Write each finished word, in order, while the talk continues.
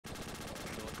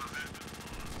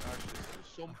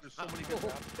there's so many good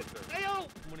maps out there. So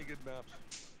many good maps.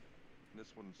 And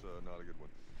this one's not a good one.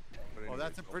 But Oh,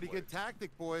 that's a anyways, pretty good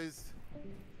tactic, boys.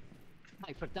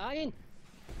 Hi for dying.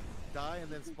 Die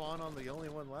and then spawn on the only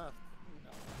one left.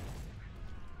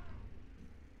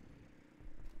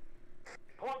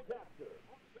 Oh,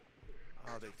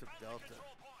 they took Delta.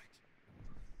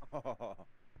 Oh,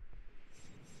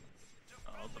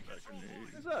 Oh, the back grenade.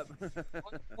 what's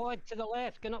up? Forward to the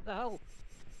left, going up the hill.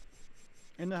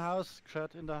 In the house, Chad,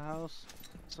 in the house.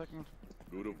 Second.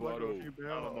 Beautiful. I don't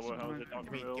know what house you're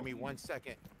talking about. Give me 1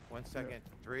 second. 1 second.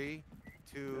 3,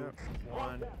 2,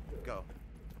 1, go.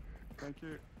 Thank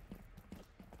you.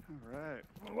 Alright.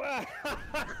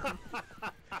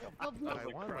 I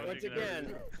won. crying Once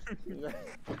again.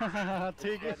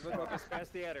 Take Yeah, it. look up as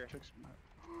fast the adder.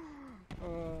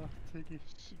 Take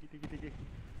it.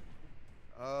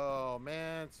 Oh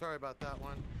man, sorry about that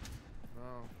one.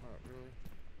 No, not really.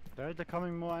 There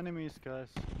coming more enemies, guys.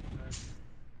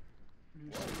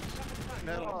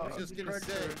 Metal, I was just gonna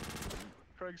say.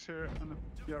 Craig's here. And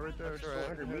yeah, right there. That's all right.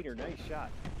 400 meter, nice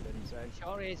shot. Dead inside.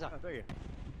 Sure is. Oh, thank you.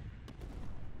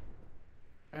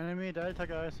 Enemy Delta,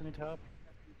 guys. I need help.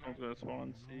 I'm gonna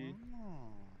spawn C.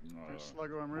 There's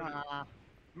Sluggo, I'm ready.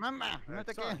 Mama, I not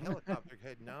saw a again. helicopter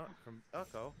heading out from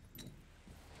Echo.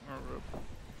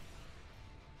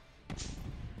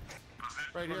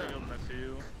 Right here. Next to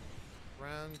you.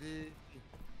 Roundy.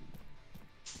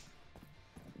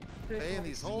 Hey, in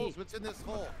these holes. What's in this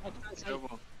hole?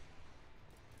 Careful.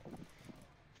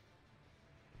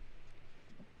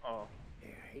 Oh, Yeah,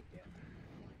 I hate that.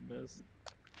 missed.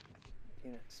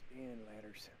 Can't stand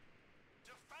ladders.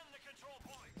 Defend the control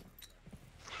point.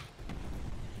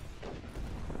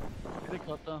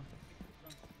 Helicopter.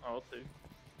 I'll see.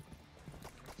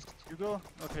 You go?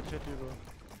 Okay, Chad, you go.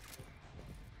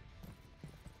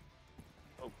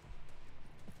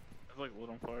 It's like lit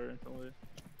on fire instantly.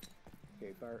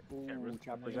 Okay, Bart. Can't Ooh, risk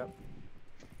choppers it. up.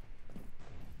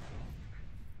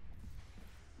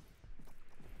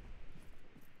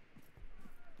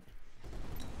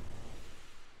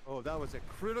 Oh, that was a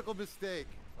critical mistake.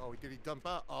 Oh, did he dump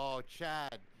out? Oh,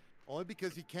 Chad. Only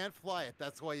because he can't fly it.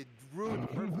 That's why he ruined a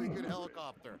perfectly good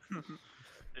helicopter.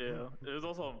 Yeah, it was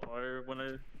also on fire when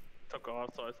I took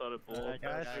off, so I thought it blew up.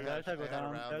 Guys, I Delta go had a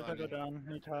down. round Delta on go you. down.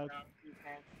 Need help.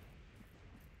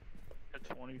 At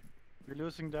 20. We're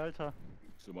losing Delta.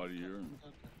 Somebody here.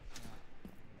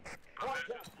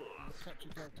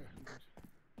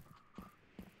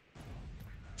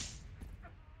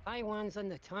 Taiwan's in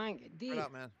the tank. What D.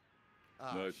 up, man?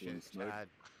 Oh, Nice shit, one, Snake. Chad.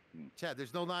 Chad,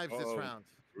 there's no knives this Uh-oh. round.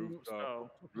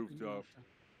 Rooftop. Rooftop.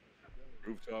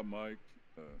 Rooftop, Mike.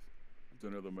 It's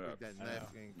another map. That knife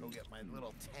and go get my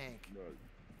little tank. Right.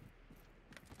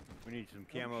 We need some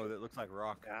camo that looks like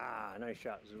rock. Ah, nice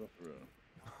shot, Zulu.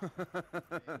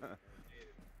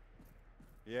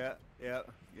 Yeah.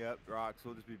 Yep. Rocks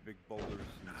will just be big boulders.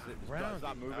 Just Round.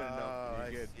 stop moving Oh, enough. I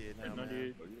You're good. see it now, man.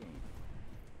 98. Oh, yeah.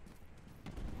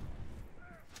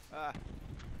 Ah,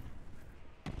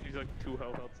 He's like 2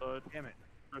 health outside. damn it.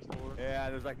 First floor. Yeah,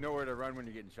 there's like nowhere to run when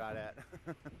you're getting shot at.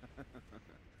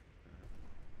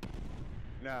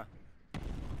 No.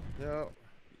 No.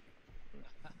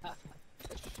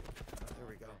 There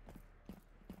we go.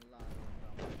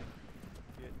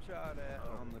 Getting shot at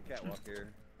on the catwalk here.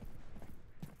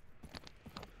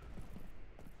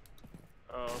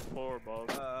 Floor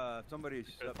above. Somebody's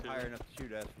Good up too. higher enough to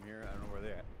shoot us from here. I don't know where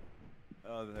they're at.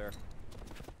 Oh, they're there.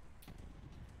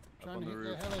 Up on the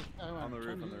roof. On the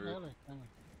roof, on the roof.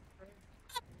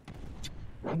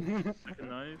 Second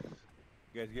knife.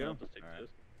 You guys get Yeah, them? just take Alright. this.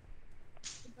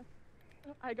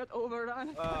 I got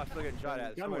overrun. Oh, still getting shot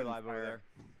at. Gun Somebody wouldn't live over fire.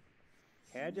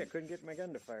 there. Had you? I couldn't get my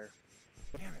gun to fire.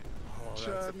 Oh,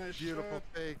 Chad, that's a nice beautiful shot.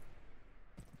 take.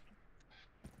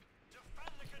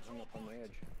 Defend the I'm control up on the point.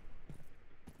 edge.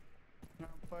 On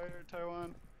fire,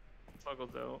 Taiwan.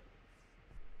 Toggles out.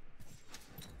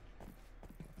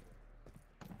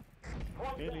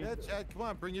 Haley. Yeah, Chad, come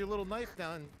on, bring your little knife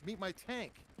down. Meet my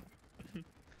tank. Defend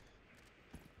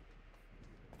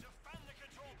the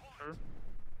control point. Sure.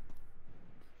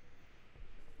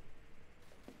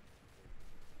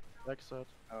 Back set.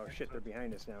 Oh shit, they're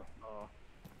behind us now. Oh.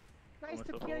 Nice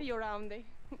to myself kill out. you, Roundy.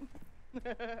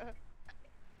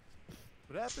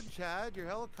 What happened, Chad? Your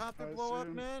helicopter I blow up,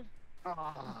 assume- man?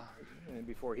 And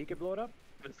before he could blow it up?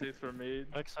 This is for me.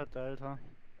 Back set Delta.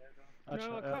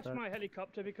 No, I crashed my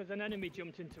helicopter because an enemy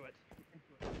jumped into it.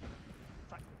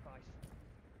 Sacrifice.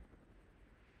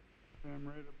 I'm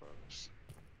right above us.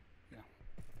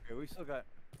 Okay, we still got.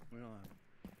 We don't have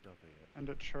Delta yet. And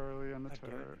at Charlie and the God damn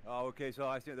it. turret. Oh, okay, so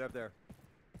I see they're up there.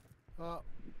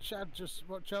 Chad, just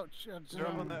watch out, Chad. They're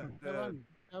up on the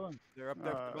Evan, They're up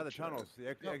there by the shit. tunnels. The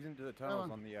exit into the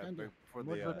tunnels on the Ender. before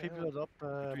move the the people up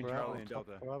between Bravo, Charlie and top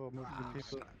Delta. Bravo, move the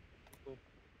people.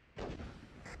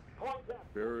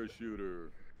 Parachuter.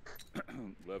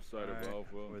 Left side Alright, of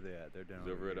Alpha. Where they at? They're down.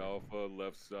 He's over at here. Alpha,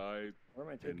 left side. Where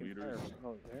am I 10 taking fire? meters.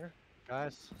 Oh, there?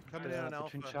 Guys, Coming down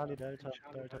between Alpha. Charlie, Delta, Delta,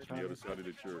 On the Charlie. other side of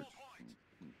the church.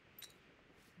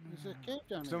 There's a cave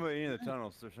down there. Somebody in the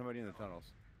tunnels. There's somebody in the tunnels.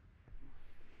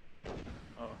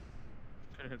 Oh.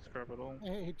 Couldn't hit scrap at all.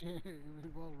 Hey,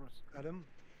 walrus. Got him.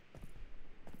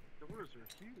 The doors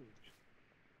are huge.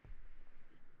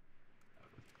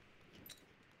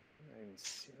 I didn't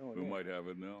see no one Who there. might have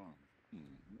it now?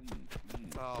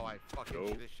 Oh, I fucking Nope,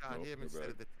 should have shot nope, him they're instead back.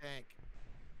 of the tank.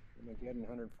 Armageddon,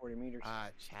 140 meters. Ah,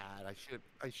 Chad,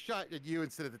 I shot at you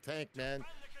instead of the tank, man.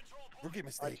 Rookie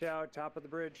mistake. Watch out, top of the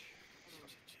bridge.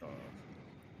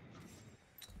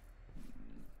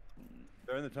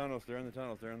 They're in the tunnels. They're in the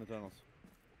tunnels. They're in the tunnels.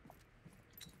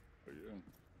 Oh, yeah.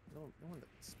 No one to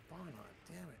spawn on.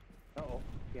 Damn it. Uh-oh.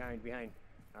 Behind.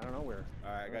 I don't know where.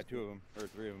 All right, I got 2 of them or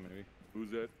 3 of them maybe.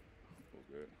 Who's that?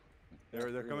 Okay.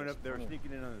 They're coming up. They're tunnel.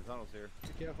 sneaking in on the tunnels here.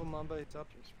 Be careful, Mamba, it's up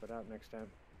Spit out next time.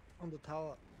 on the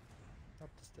tower. Up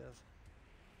the stairs.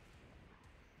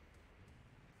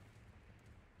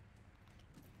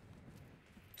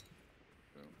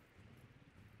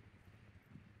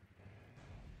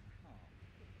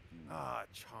 Ah,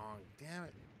 Chong. Damn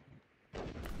it.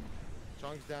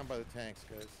 Chong's down by the tanks,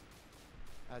 guys.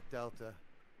 At Delta.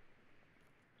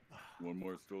 One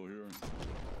more still here.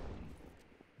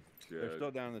 They're Chad.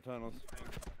 still down in the tunnels.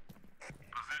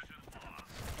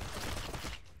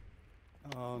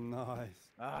 Oh, nice.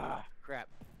 Ah, crap.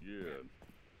 Yeah.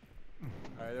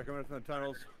 All right, they're coming up from the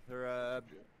tunnels. They're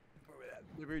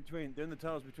they're in the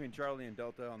tunnels between Charlie and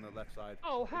Delta on the left side.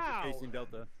 Oh, They're how? facing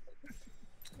Delta.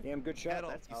 Damn good shot. Kettle.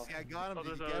 That's You how. see, I got him. Oh, Did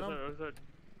there's you a, get there's him? a, there's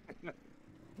a,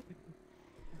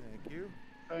 Thank you.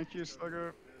 Thank you,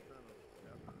 Slugger.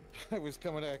 I was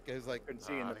coming at guys like. Couldn't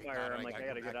see in the "Ah, fire, God, I'm like, I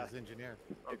gotta go get back out. as engineer.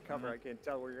 Get cover. I can't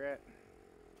tell where you're at.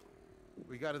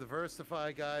 We got to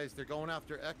diversify, guys. They're going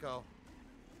after Echo.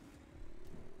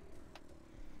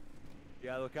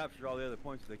 Yeah, they'll capture all the other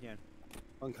points if they can.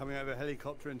 I'm coming over a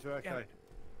helicopter into Echo.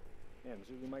 Yeah,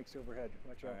 Zulu Mike's overhead.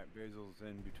 Watch All out. right, Basil's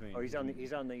in between. Oh, he's on the bridge.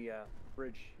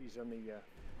 He's on the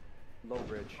low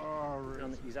bridge. Oh,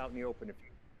 He's out in the open. If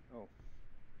you. Oh.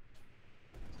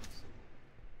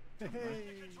 Hey.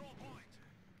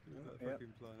 Yep.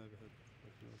 Fucking flying overhead.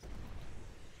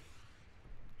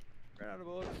 Ran out of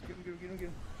bullets. Get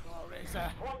him. Oh,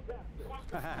 Razor.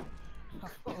 I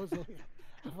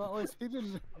thought I was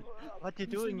hidden. What are you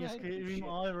doing? You're screaming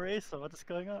all racer. What is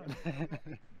going on?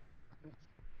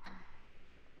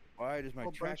 Why does my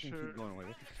Oh, tracking bunch keep of- going away?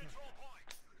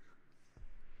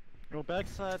 Go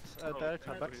backside Delta.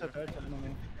 Backside Delta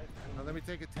enemy. Now let me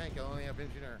take a tank. I only have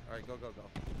engineer. All right, go. Get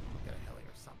a heli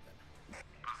or something.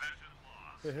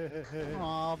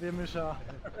 Oh, wir Mischer.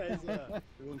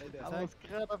 Aber es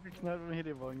gerade abgeknallt und hier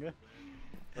die wollen, gell?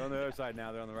 They're on the other side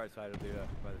now. They're on the right side of the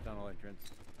by the tunnel entrance.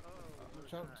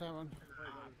 Someone.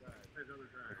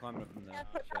 They're climbing up from the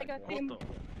I got side him. wall.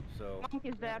 So Monk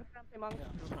is there. Grumpy monk.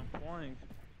 I'm flying.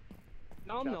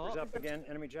 No, I'm Chopper's not. up again.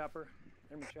 Enemy chopper.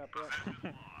 Enemy chopper up.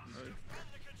 Defend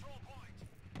the control point.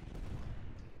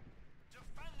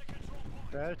 Defend the control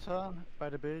point. Delta by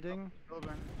the building. Building.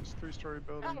 It's a 3-story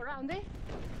building. Oh, Randy.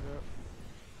 Yeah.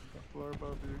 Floor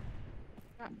above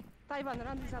you. Taiwan,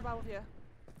 Randy's above you.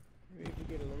 Maybe if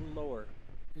you get a little lower.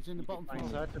 He's in the bottom floor.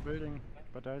 Inside the building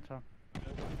by Delta.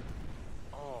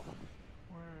 Oh.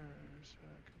 Where's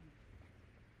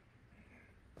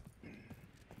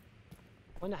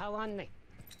When the hell on me?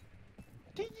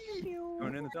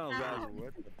 going in the tunnels, guys.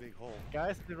 What a big hole.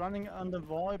 Guys, they're running on the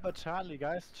wall by Charlie.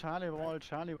 Guys, Charlie wall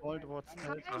towards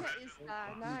Delta. China is there.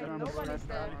 They're No, on the nobody's right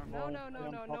there. side.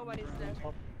 No, nobody's there.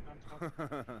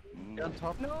 They're on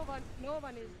top. No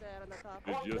one is there on the top.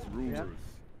 It's just rumors.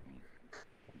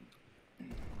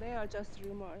 They are just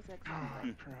rumors,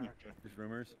 exactly. Just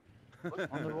rumors.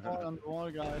 On the wall,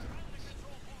 guys.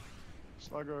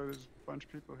 Sluggo, there's a bunch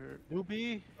of people here.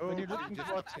 Ruby, when you're looking just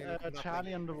towards seen nothing.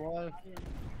 Charlie on the wall. Keep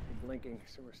blinking,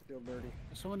 so we're still dirty.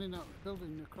 There's someone in that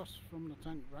building across from the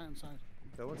tank, right hand side.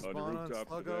 Don't On the spawn on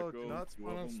rooftop of Sluggo. Do Echo, not two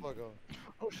spawn of on them. Sluggo.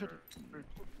 Oh shit.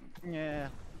 Yeah.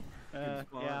 Yeah.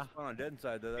 Spawn on dead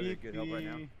side though. That'd be good help right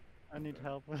now. I need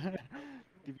help.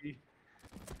 DB.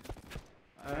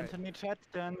 All right. Anthony chat,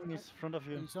 Dan is in front of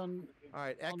you. He's on. All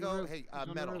right, On the Echo. roof. Hey, He's on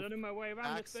the metal. roof. Running my way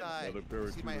around this bit. Backside.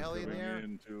 Another See my paratrooper heli in coming there?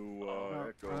 into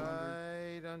Echo.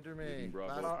 Right under me. Using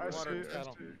Bravo. Oh, I Last water see, I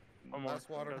tower. see. One more. Last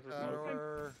water Guys, there's more.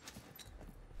 tower.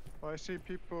 Oh, I see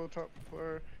people top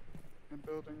floor. in the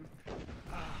building.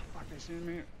 Ah, fuck, they see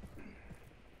me. Man,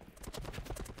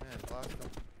 lost them.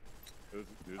 There's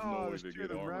Oh, no way there's to two get of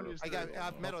them armor. round I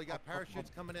got metal. You got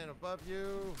parachutes coming in above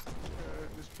you.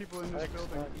 There's people in this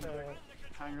building.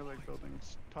 Hangar like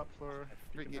buildings. Top floor.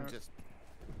 Freaking just.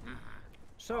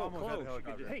 So Almost had a close.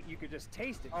 helicopter. Hey, you could just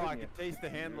taste it. Oh, I couldn't could taste the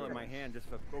handle in my hand just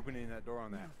for opening that door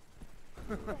on that.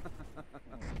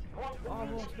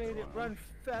 Almost made it. Run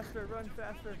faster, run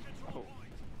faster. Oh.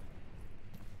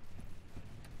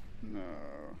 No.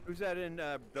 Who's that in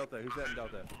Delta? Who's that in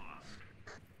Delta?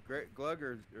 Great Glug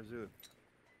or Zoo?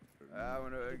 I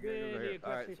want to get over Really here.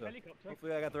 All right, aggressive so helicopter.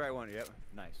 hopefully I got the right one. Yep,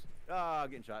 nice. Ah,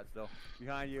 getting shot still.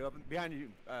 Behind you, behind you,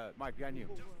 Mike, behind you.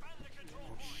 Oh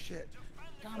shit!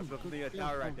 Damn, Up good the kill,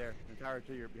 tower right Tom. there. The tower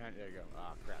to your behind. There you go.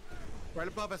 Ah, crap. Right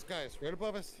above us, guys. Right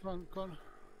above us. Come on, come on.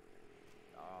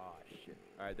 Ah, shit.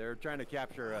 All right, they're trying to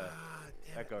capture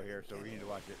Echo here, so we need to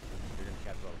watch it. They're gonna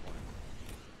capture all the points.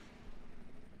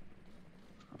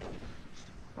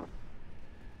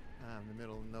 I'm in the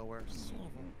middle of nowhere.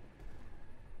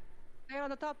 They're on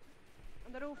the top,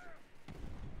 on the roof.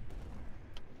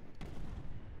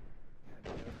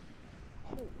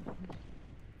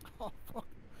 Oh fuck!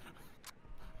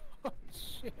 Oh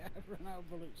shit! I've run out of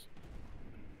bullets.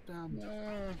 Damn.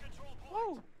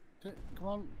 Oh! Come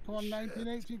on, come on, 19,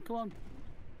 18, come on.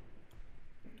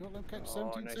 Don't let them catch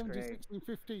Oh, 17, nice 17, grenade. 16,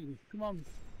 15. Come on.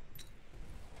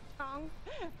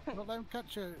 Don't let them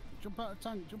catch you. Jump out of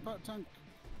tank, jump out of tank.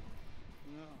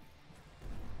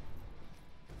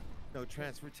 No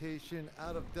transportation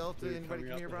out of Delta. Dude, Anybody coming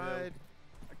can up you the hill. ride?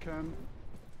 I can.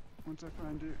 Once I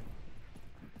find you.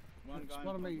 Spawn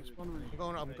on me, spawn on me. I'm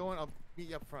going. I'll meet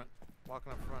you up front.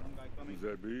 Walking up front. Who's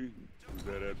that B? Who's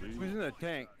that at B? Who's in the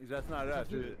tank? That's not us,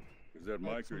 is it? Is that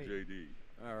Mike or me. JD?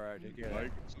 All right, take care of that.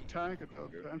 Mike? It's a tank,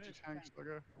 the empty tank still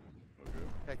go. Okay.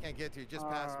 I can't get to you. Just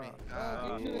pass me.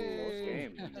 Oh, Close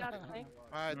game.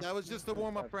 All right, that was just the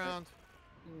warm-up round.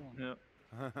 Yep.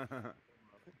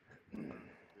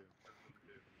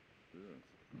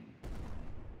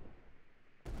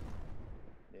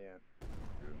 Yeah.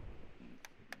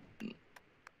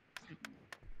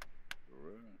 All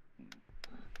right.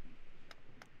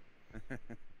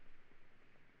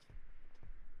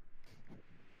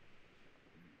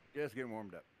 Just getting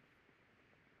warmed up.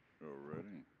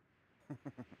 Alrighty.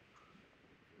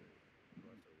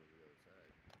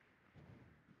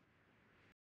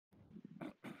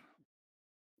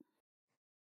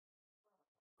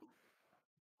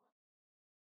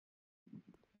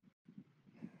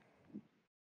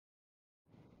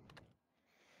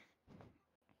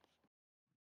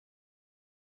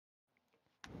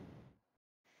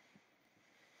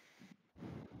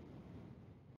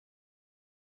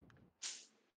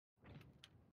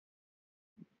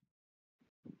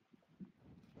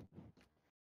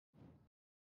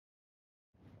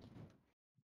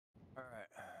 All right.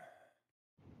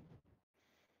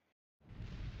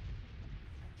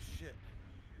 Shit.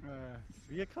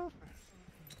 Vehicle?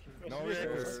 No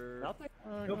vehicles. Nothing?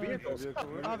 Oh, No vehicles.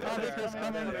 Oh, vehicles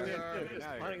coming in.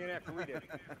 Running in after we did.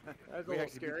 That was a We little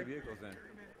actually beat the scary. vehicles then.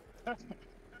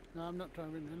 No, I'm not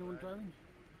driving. Anyone driving?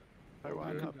 I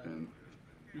wound up in.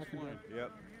 I can drive.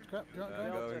 Yep. Scrap, go, Go go.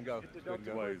 and go. Go and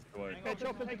go. Somebody's Hey,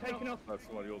 choppers are taking off. That's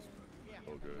somebody else.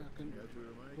 Okay. I can.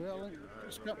 We're all in.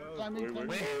 Scrap, climb in, Wait, climb in.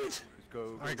 wait. Let's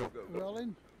go. Go, go, go, We're go. all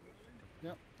in.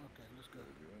 Yep. Okay, let's go.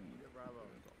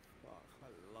 I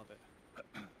love it.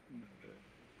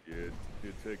 Yeah,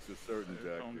 it takes a certain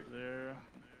Comes tactic. there.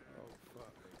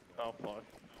 Oh fuck.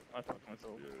 I fucked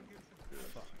myself. Yeah.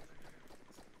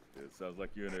 Yeah, it sounds like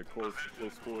you're in a close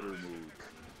quarter move.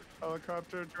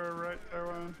 Helicopter to our right, there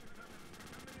one.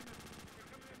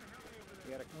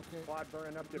 You got a Okay. quad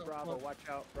burning up to Go, Bravo. go. Watch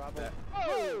out, Bravo.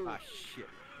 Ah, shit.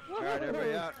 All right,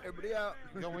 everybody out. Everybody out.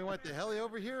 Don't we want the heli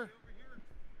over here?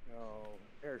 Oh,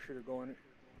 parachuter going.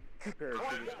 Two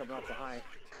parachuters coming off the high.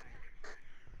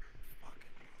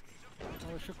 Oh,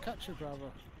 we should catch you,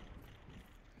 Bravo.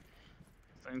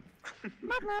 Same. Is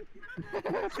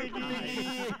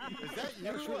that you?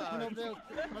 Parachute, come over there.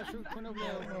 Parachute, come over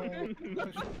there.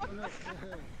 Parachute, come over there.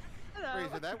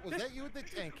 Fraser, was that you with the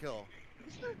tank kill?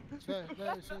 So,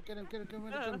 get him, get him, get him.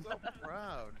 I'm so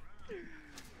proud.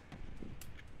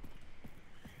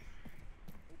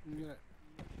 Yeah.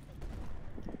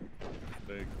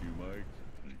 Thank you, Mike.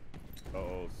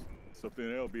 Uh-oh,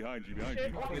 something else behind you, behind you.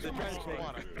 Get the trench Water.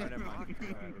 All right, never mind.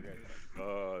 All right,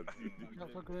 we're good.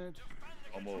 Drop a grenade.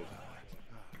 Almost.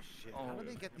 Shit. How do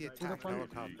they get the attack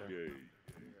helicopter? DK.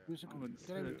 Music.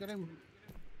 Get him, get him.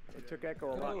 It took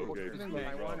Echo a lot quicker. Okay, than Bravo,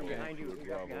 I wanted okay, behind you. We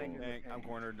got behind you. Tank. I'm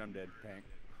cornered. I'm dead. Tank.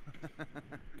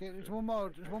 Okay, there's one more,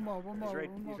 there's one more, one more. right-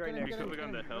 one more. he's right Get him, next get to him, We got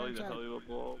get the him. heli. The Right heli will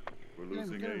blow up. We're Get him,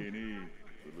 losing get A him. and E.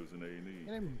 We're losing A and E.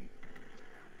 Get him.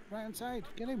 Right hand side.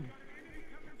 Get him.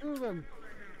 Two of them.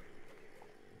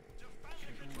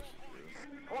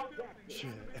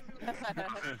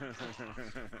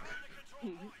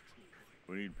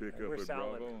 We need pick We're up at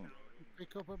solid. Bravo.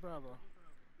 Pick up a Bravo.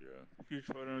 Yeah. Huge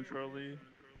fighter on Charlie.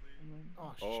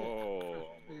 Oh, shit. Oh.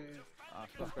 Yeah. Ah,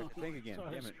 suspect the tank again. Sorry,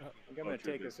 Damn it. Scott. I think I'm gonna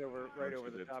Punctured take it. us right over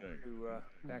Punctured the that top tank.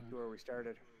 to back to where we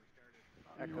started.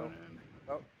 Echo.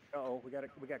 Oh, we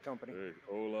got company. Hey,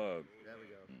 hold up. There we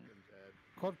go. Good,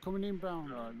 Chad. Quad coming in brown.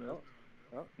 No, I missed.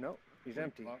 Oh no, he's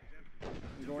empty.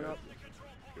 He's going up.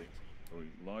 Okay. So we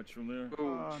launch from there?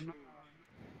 No.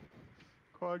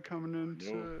 Quad coming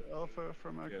into Nope. Alpha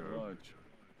from Can't Echo. launch.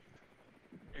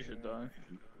 You should die.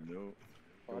 No.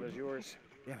 Quad is yours.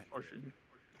 Or should.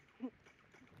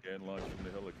 Can't launch from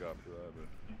the helicopter either.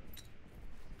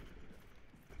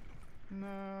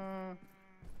 No.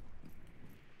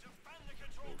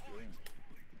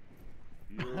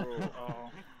 Yo. Oh.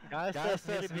 Guys, that's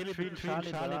between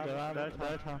Charlie, Bravo,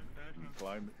 Delta.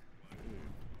 Climb it.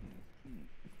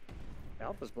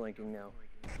 Alpha's blinking now.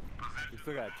 We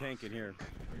still got a tank in here.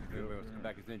 Anybody wants to come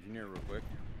back as engineer real quick?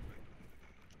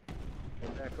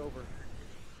 Come back over.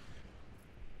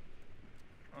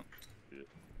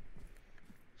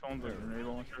 Someone's a grenade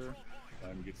launcher.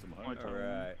 Time to get some My hunt. turn.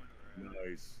 Alright.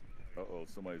 Nice. Uh-oh,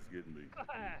 somebody's getting me.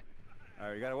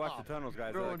 Alright, you gotta watch the tunnels,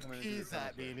 guys. Throwing coming into the keys tunnels.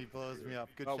 at me and he blows me up.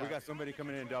 Good Oh, shot. we got somebody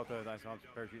coming in Delta. Nice, I'm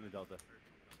parachuting the Delta.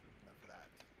 Enough of that.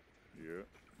 Yeah.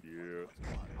 Yeah.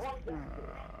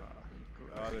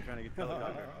 Oh, they're trying to get the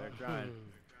helicopter. They're trying.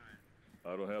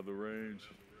 I don't have the range.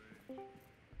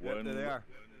 Yep, there they are.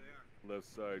 Left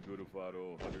side, good of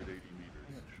auto, 180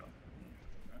 meters.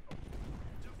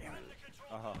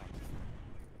 Uh-huh.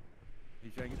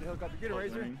 He's trying to get the helicopter. Get him,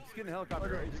 Razor. He's getting the helicopter.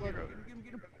 Razor. Get him,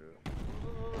 get him.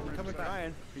 Coming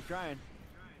trying. He's trying.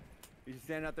 He's just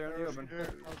standing out there in the open.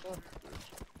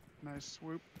 Nice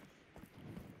swoop.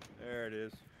 There it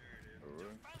is. All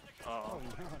right. Oh. Oh,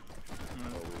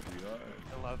 we're behind.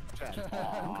 I love Chad.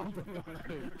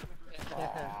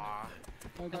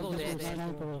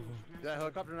 Is that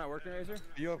helicopter not working, Razor?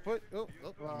 You have put? Oh,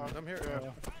 I'm here.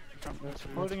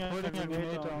 Putting a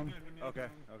grenade on. Okay,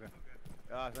 okay.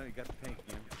 Ah, so you got the tank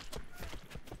again.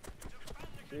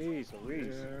 Jeez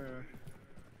Louise.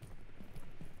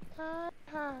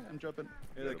 I'm jumping.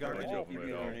 Yeah, the gun Yeah, ATV jumping on right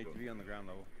there, off. an ATV on the ground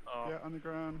level. Oh. Yeah, on the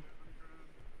ground.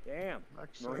 Damn.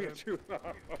 Backside. Maria too.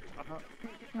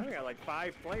 I got like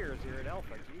 5 players here at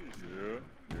Alpha. Jeez.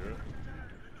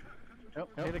 Yeah,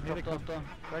 yeah, Helicopter.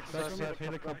 Backside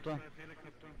helicopter.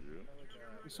 yeah.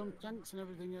 There's some tanks and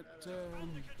everything at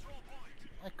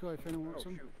Echo if anyone wants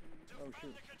them. Oh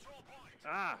shoot.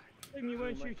 Ah. Tim, you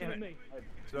weren't shooting at me.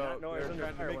 So Not know I was they're under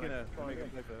trying to fire make when I a spawned make a in.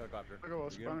 place for the helicopter. Look at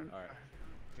what's You get 'em? spawning. All right.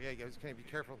 Yeah, guys, can be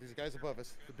careful. These guys above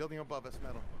us. The building above us,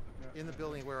 metal. In the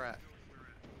building we're at.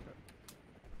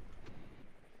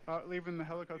 Leaving the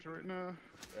helicopter right now.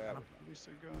 Yeah. At least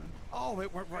they're going. Oh,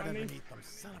 it went right I mean- underneath them.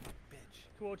 Son of a bitch.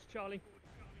 Towards Charlie.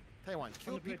 Tell you what,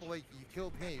 kill the bridge. people like you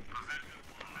killed me.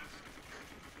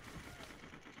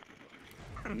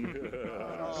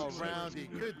 Oh, Roundy,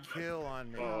 good kill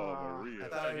on me. Oh, Maria. I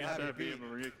thought I Yeah, had that'd a be beat.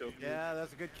 Maria killed you. Yeah,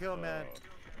 that's a good kill, man.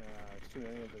 It's too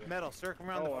many of them. Metal, circle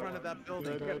around the front of that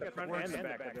building. You got the front and the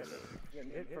back of this.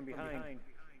 Getting hit from behind.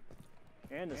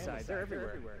 And the side. They're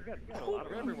everywhere. We got a lot of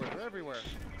They're them. everywhere. They're everywhere.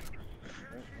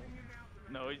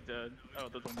 No, he's dead. Oh,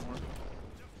 there's one more.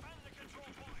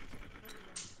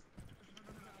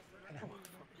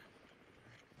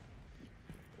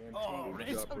 Oh, Good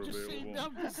Razor, job, I'm just sitting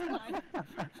available. down to snipe.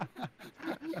 I'm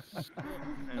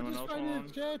Anyone just else finding a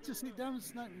on? chair to sit down and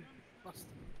snipe. Bastard.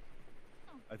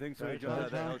 I think so. He jumped out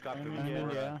of that helicopter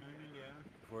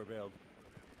before he bailed.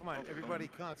 Come on, everybody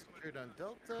concentrate on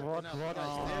Delta. What- and Alpha. what Guys,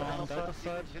 on stay at Alpha. Delta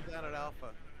side? Hit down at Alpha.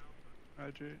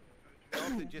 Roger.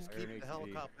 Delta, just keep Iron the HV.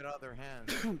 helicopter out of their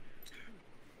hands.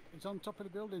 It's on top of the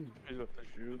building. He's up to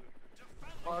shoot.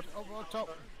 Up on top.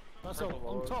 That's all,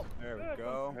 on top. There we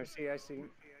go. I see.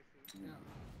 Yeah.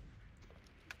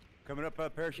 Coming up,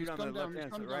 parachute on the Come down, left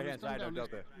hand, come right down, hand come side of down.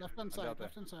 Delta. Left hand side, Delta.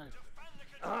 left hand side.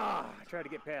 Ah! I tried to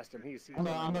get past him. He's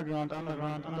Underground,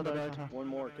 under the Delta. one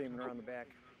more came around the back.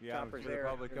 Yeah, Chopper's they're there.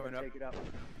 probably They're gonna coming up. Take it up.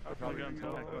 I'll probably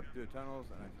Underground come tunnel. up through the tunnels,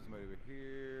 and I see somebody over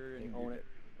here. They And own it.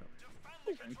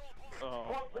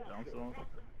 Oh, I bounced him.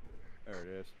 There it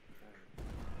is.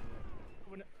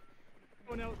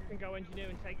 Someone else can go engineer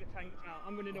and take the tanks out.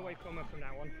 I'm running away from her from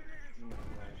now on.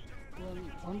 Well,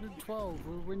 112,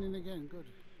 we're winning again, good.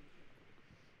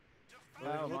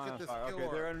 Oh, Look my at this fire. kill Okay,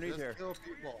 they're orb. underneath Just here. kill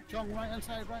people. Chong, right hand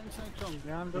side, Chong.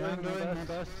 Yeah, I'm doing my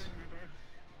best.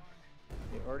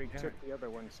 They already took the other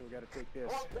one, so we got to take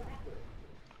this.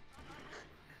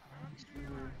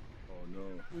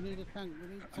 We need a tank.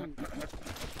 We need a tank. Coming.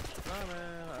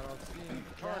 I don't see any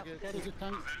targets. There's a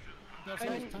tank. That's a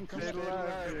tank coming. On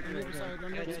the other side.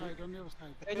 On the other side. On the other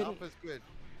side. Alpha's good.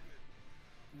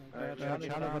 Alright, Charlie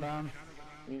go down.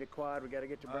 We need a quad. We gotta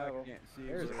get to Bravo. Can't see.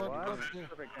 There's a Quad, quad. yeah.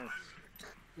 Perfect. Then.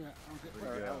 Yeah, I'll get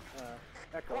Or,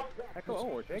 Echo. Echo. Oh,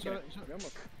 we're taking it. So- We're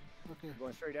almost Okay.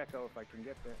 going straight Echo if I can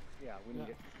get there. Yeah, we need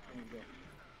it. We need to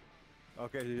go.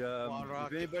 Okay, on,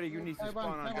 Rock. if anybody who needs to Hey,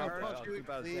 spawn on man, guard, Plus I'll you, keep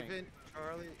out of the tank. Cleveland,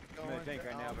 Charlie, I'm in going. the tank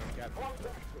right now, but I'm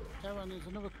captured. Kevin, there's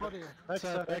another quad here.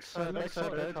 Exit,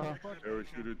 Delta.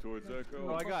 Parachuted towards Echo.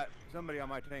 Oh, I got somebody on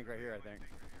my tank right here, I think.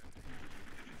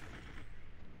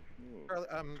 Ooh. Charlie,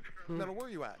 Metal, where are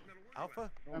you at? Alpha?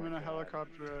 I'm in a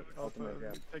helicopter at Alpha. Ultimate,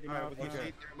 yeah. Taking Alright, out. well,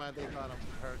 never mind, they got him.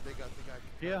 Or they got the guy.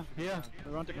 Here.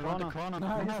 Around the corner.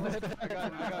 I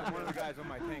got one of the guys on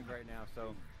my tank right now,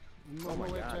 so Oh my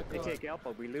God! If they take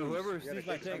Alpha, we lose. whoever We gotta sees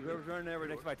my take tank, something. whoever's running over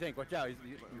next to my tank, watch out. He's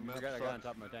the guy that got on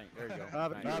top of my tank. There you go.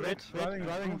 Nice.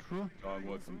 Driving through. Dog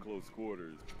wants some close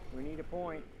quarters. We need a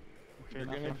point. They're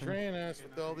gonna train us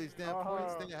with all these damn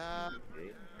points they have.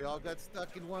 We all got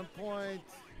stuck in 1 point.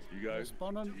 You guys,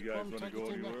 Spawn on, you guys spawn, want to tank go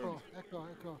team, anywhere?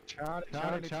 Echo. Charlie, Come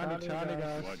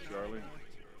guys. on, Charlie.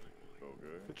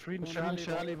 Okay. Between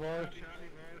Charlie, boy.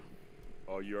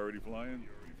 Oh, you already flying?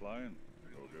 You flying?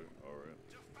 Okay, alright.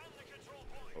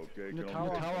 Okay, The can tower,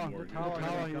 only tower, one more the here.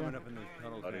 tower here. Coming up in the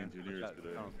tunnels. Lot of man. engineers Watch out,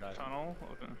 today. tunnels, guys. Tunnel?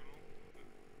 Okay.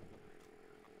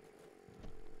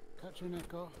 Catching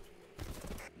Echo.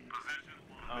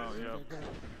 Oh, yeah. Okay, go.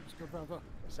 Let's go, Bravo.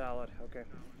 Solid. Okay.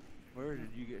 Where did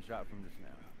you get shot from just now?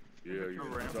 Yeah,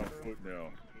 you're on foot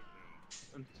now.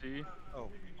 And see. Oh,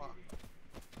 fuck.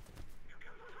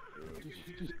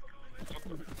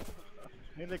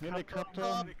 Helicopter.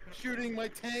 Stop shooting my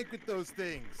tank with those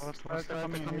things.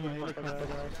 Coming, helicopter,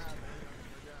 guys.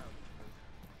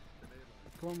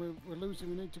 Come on, we're losing.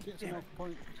 We need to get some off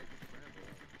point.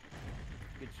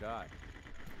 Good shot.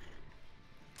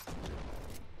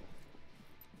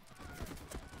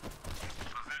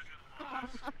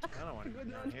 I don't want to go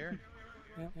down here.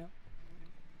 Yeah.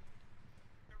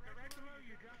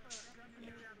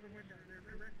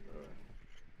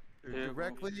 They're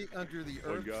directly under the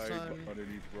One Earth guy sun.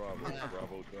 underneath Bravo.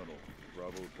 Bravo tunnel.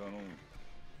 Bravo tunnel.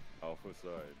 Alpha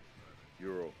side.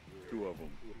 Euro. 2 of them.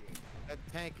 That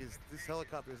tank is. This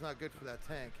helicopter is not good for that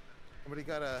tank. Somebody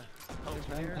got a.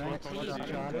 Tank, Tunnel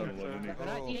underneath.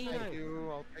 Oh, thank you.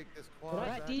 I'll take this quad. Right,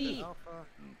 back D. to Alpha.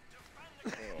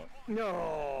 Oh,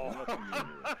 No. nothing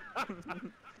in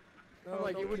here. I'm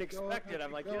like, you wouldn't expect it.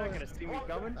 I'm like, you're not gonna see me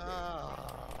coming.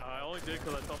 I only did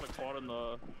because I saw the quad in the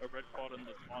a red quad in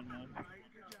the spawn map.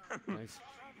 Nice.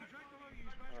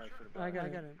 I got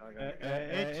it.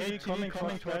 AT coming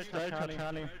towards Delta,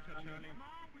 Charlie.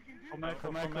 From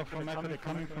Echo, they're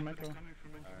coming from Echo.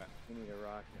 We need a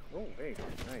rock. Oh, hey,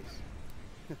 nice.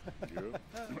 Yep.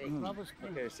 Bravo's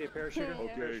Okay, see a parachuter?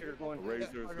 Okay, Parachuter going.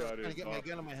 Razor's I'm got trying to his get my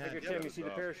gun on my head. Take your time. You see the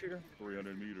parachuter?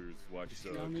 300 meters. Watch See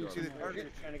the target?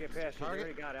 Parachuter's trying to get past you. They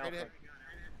already got Right Alpha. there.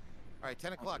 All right,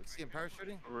 10 o'clock. See him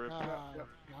parachuting?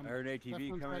 I heard an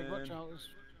ATV coming Watch in. out,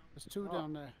 there's two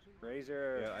down there.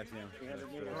 Razor. Yeah, I see him.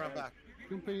 300 meters. Around back.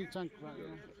 Jump in your tank right now.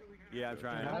 Yeah, I'm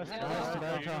trying.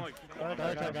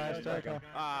 Delta, guys, Delta.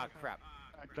 Ah, crap.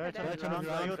 Delta,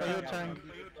 your tank.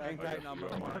 Hang tight, number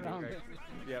one. Okay.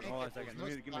 Yeah, hold on a second. Let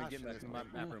me get in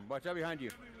that map room. Watch out behind you.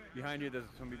 Behind you, there's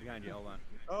somebody behind you. Hold on.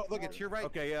 Oh, look, it's your right.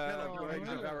 Okay, yeah. No, Go ahead and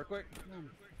no. jump out real quick.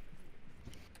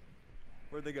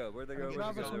 Where'd they go? Where'd they go? Where'd they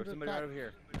Travis go? There was under somebody attack. right over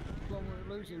here. Come on,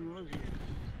 we're losing.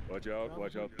 Watch out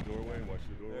the doorway. Watch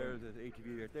the doorway. There's this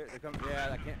ATV right there. They're coming. Yeah,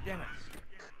 I can't. Damn it.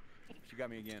 She got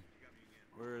me again.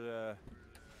 Where the?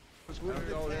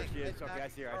 Oh, there she is. Okay, I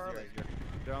see her. I see her.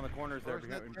 They're on the corners there. Where's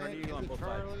that In front of tank? you on Is it both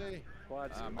sides. Charlie?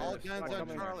 Quads. All there's guns one on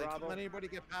coming. Charlie. Bravo. Don't let anybody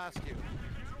get past you.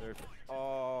 There's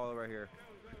all right here.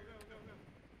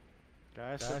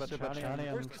 Guys, Where's Charlie.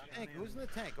 the tank? Who's in the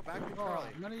tank? Go back to Oh, Charlie.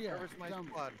 none of you. Where's my Down.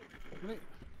 squad?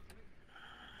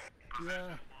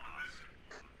 Yeah.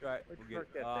 Right, we'll get.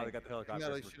 Park that Oh, thing. they got the helicopter. No,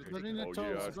 they We're should- good. Run in the Oh, toes.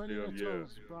 yeah, I Run see in the 'em, yeah.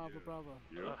 toes. Bravo.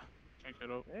 Yep. Change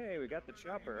it up. Hey, we got the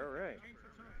chopper. All right.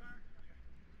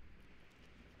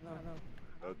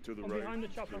 To the I'm right. behind the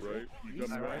To chopper, the right. You All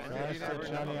come right. right. You never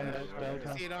Charlie know. and You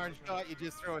Delta. see an orange dot, you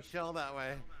just throw a shell that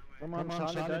way. Come on,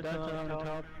 Charlie, Delta on the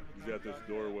top. He's at this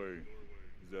doorway.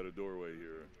 He's at a doorway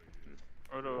here.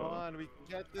 Or Come the. on, we can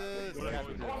get this.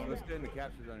 Let's get in the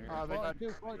captures on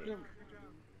here. Fight him.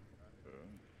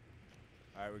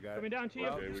 All right, we got Coming it. down to you.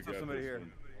 Well, Okay, we there's still got somebody this here.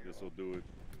 one. This'll do it.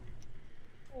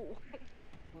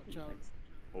 Watch out.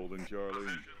 Holding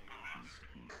Charlie.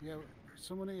 Yeah,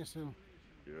 someone here still.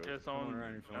 Yeah. Yeah, Someone someone.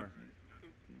 around here somewhere.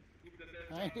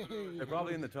 Hey. They're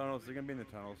probably in the tunnels. They're gonna be in the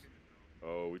tunnels.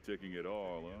 Oh, we're taking it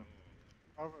all, huh?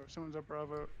 Bravo. Someone's up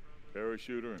Bravo.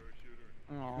 Parachuter.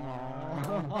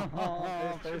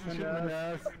 Oh, there's an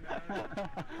ass.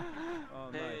 Oh,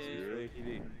 nice.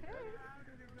 Hey.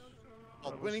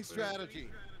 Oh, winning strategy.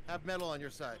 Have metal on your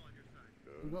side.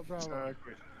 We've got Bravo.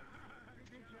 Exactly.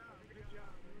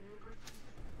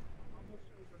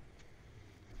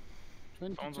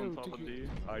 Someone's on top of D.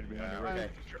 Hide behind the Right.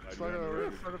 red. Slide over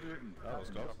in front of you. That was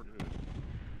tough.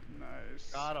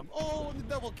 Nice. Got him. Oh, the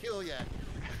double kill yet.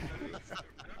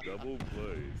 Double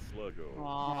play, Sluggo.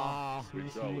 Ah,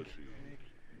 Fatality.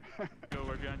 Go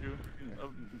right behind you.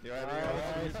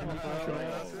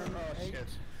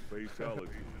 Fatality.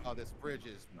 Oh, this bridge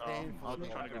is Oh, painful. I'm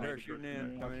trying to They're get shooting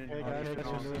in. Coming in. Hey guys, Get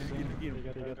him. you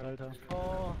gotta get Delta. I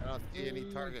don't see any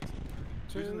targets.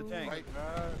 Who's in the tank? Right.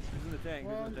 Who's in the tank?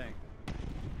 Who's in the tank?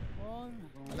 One.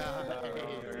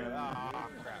 Ah,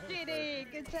 crap. Giddy,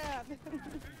 good job.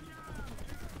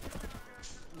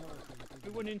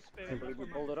 We won in spirit. We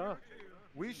pulled it off.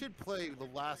 We should play the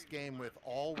last game with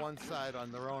all one side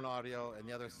on their own audio and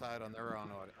the other side on their own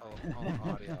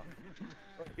audio.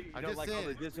 I don't like all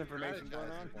the disinformation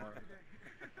going on.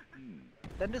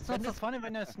 Then it's not so funny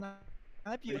when I snipe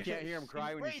you. You can't hear him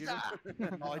cry when you shoot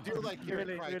him. Oh, I do like hearing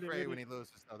Really, Cry really, Cray really. when he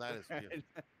loses, though. That is cute.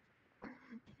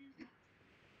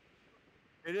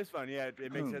 It is fun, yeah.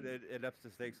 It makes it ups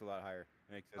the stakes a lot higher.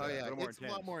 It makes it Oh, a yeah. little more It's a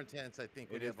intense. lot more intense, I think.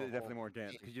 when It you is have a definitely whole more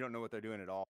intense team. because you don't know what they're doing at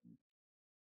all.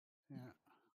 Yeah.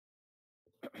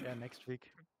 Yeah, next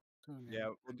week.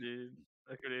 Yeah, Dude,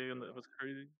 that was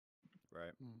crazy.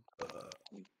 right.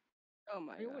 Oh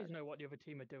my I always god. know what the other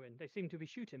team are doing. They seem to be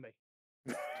shooting me.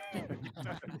 That's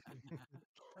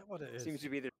what it is. Seems to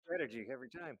be their strategy every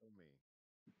time.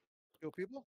 Kill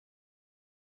people?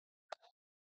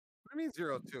 What do you mean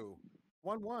 0-2?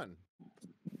 1-1.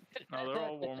 No, they're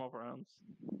all warm-up rounds.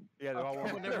 Yeah, they're all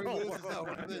warm. Whenever he loses, no,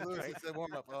 whenever they lose, it's a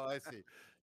warm up. Oh, I see.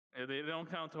 Yeah, they don't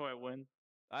count till I win.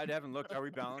 I haven't looked. Are we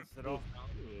balanced at all?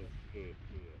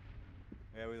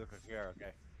 Yeah, we look like we are.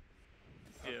 Okay.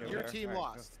 Yeah. Okay, Your we are. team All right,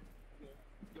 lost.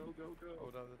 Go.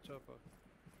 Hold on the chopper.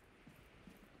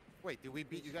 Wait, did we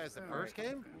beat you guys the first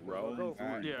game? Round All three.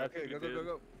 right. Yeah, Okay, we go. did.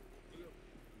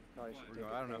 Probably should We're take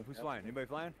going. I don't know. Who's flying? Anybody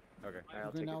flying? Okay.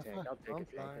 I'll Green take a Alpha. tank. I'll take a I'm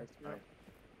tank. fine. That's fine.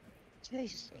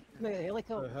 Jeez. Look at the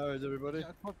helicopter. How is everybody? Yeah,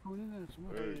 a quad coming in there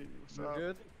somewhere. Hey, What's You up?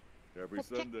 good? every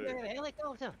Look at Sunday. the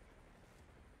helicopter.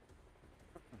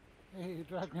 Hey,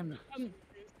 drag him.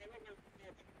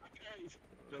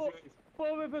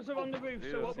 Four of us are on the roof,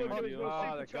 Yeah, so what we'll do is we'll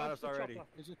Ah, they got supercharge us the already.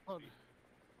 chopper. Is it quad?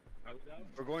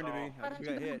 We're going to be. I think we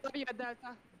got hit.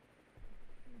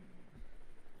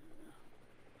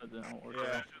 That didn't work.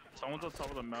 Yeah. Someone's on top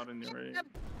of the mountain already.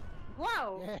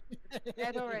 Wow.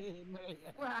 Dead already. Yeah.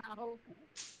 Wow.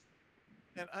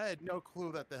 And I had no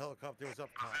clue that the helicopter was up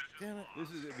top. Damn it. This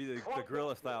is be the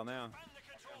gorilla style now.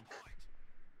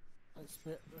 Let's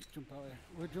jump out here.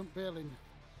 We're jump bailing.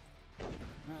 Now,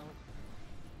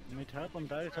 Need help on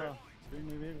Delta. Bring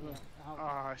me vehicle. out.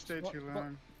 Ah, I stayed too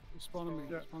long. He's spawning me.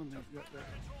 Yeah. He's spawning me.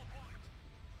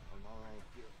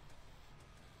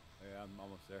 Yeah, I'm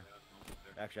almost there.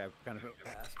 Actually, I've kind of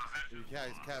passed. You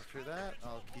guys capture that.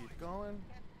 I'll keep going.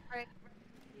 Right.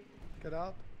 Get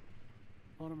up.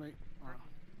 Spawning me. Oh.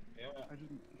 I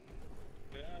didn't.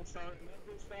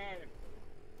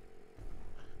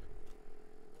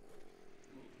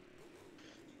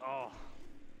 Oh.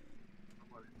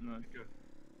 No, good.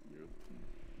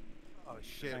 Oh,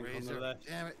 shit, Tank on the Razor. left.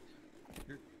 Damn it.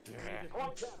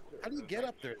 How do you get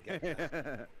up there again?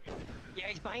 Yeah,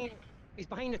 he's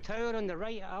behind the tower on the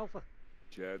right at Alpha.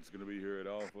 Chad's gonna be here at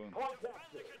Alpha.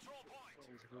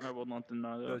 I will not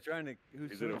deny So that. trying to.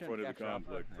 Who's He's in trying front to of the capture Alpha?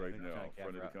 complex I right think now, trying to front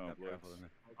of the capture complex. Alpha, isn't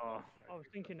it? Oh. I was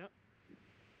thinking that.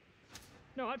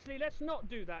 No, actually, let's not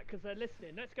do that because they're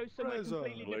listening. Let's go somewhere Razor.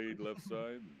 completely Blade different. left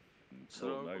side.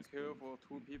 So, nice okay one.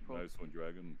 for 2 people. Nice one,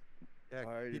 Dragon. Yeah,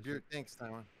 Alright, keep your thanks,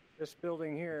 Taiwan. This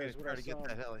building here is Try what I to get saw.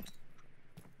 that heli.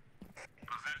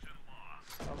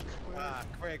 Ah,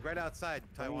 Craig, right outside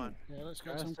Taiwan. Yeah, let's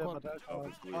get Guys, some step quad. on Delta.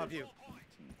 Alpha's All clear. of you.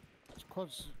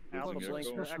 Quads. Alpha Losing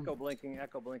blinking, echo. echo blinking,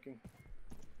 echo blinking.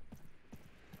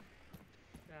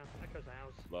 Yeah, that goes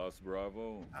ours. Lost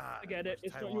Bravo. Ah, I get it.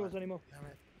 It's not Taiwan. yours anymore. Damn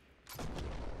it.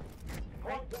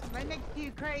 Right next to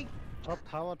you, Craig. Top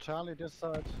tower, Charlie, this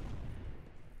side.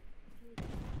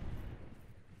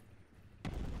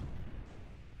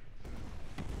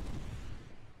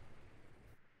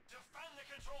 Defend the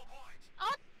control point.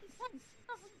 Oh,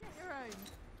 stop and get your own.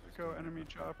 Go enemy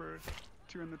chopper.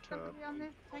 2 in the top. Somebody on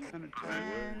this tank. And a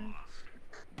tank.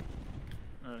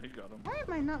 He got him. Why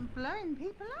am I not blowing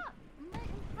people up? I'm right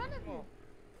in front of you.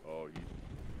 Oh, he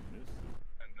missed.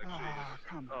 Ah,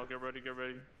 come on. Oh, get ready, get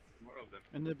ready.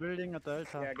 In the building at Delta.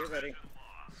 Yeah, get ready.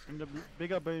 In the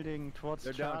bigger building towards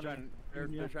They're down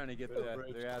Charlie. they're trying to get the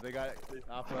yeah, they got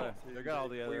Alpha. They got all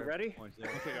the other you ready? points there.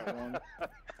 I got one.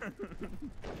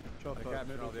 They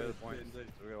captured all the other points, so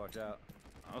we gotta watch out.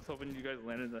 I was hoping you guys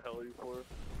landed the heli before.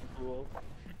 Cool.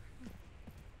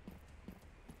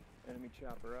 Enemy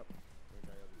chopper up.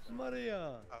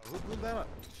 Maria! Who blew that up?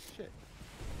 Shit.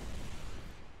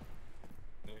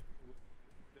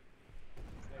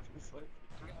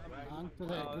 On to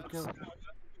that. Good kill.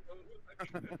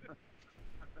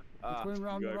 Ah, Going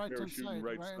around the Guy right hand parachuting side.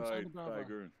 right Right hand side, side of Bravo.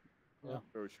 Tiger. Yeah.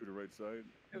 Parachuter right side.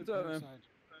 hey, what's up, man?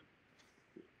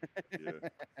 Side. Yeah.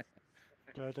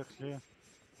 Delta clear.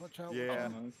 Watch out. Yeah.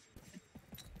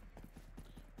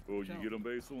 Oh, you get him,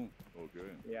 Basil? Okay.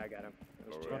 Yeah, I got him.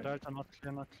 All Oh, right. Delta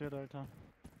not clear, Delta.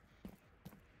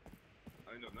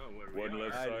 One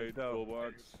left I side, don't know.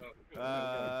 toolbox.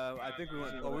 I think we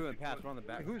went. Oh, we went past. We're on the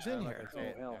back. Who's in like here? I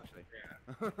say, Oh, hell.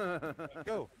 actually.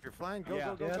 Go. You're flying. Go, Yeah.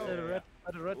 go, go, Yeah, go.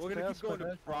 the red We're gonna keep going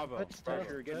to Bravo. Red stairs.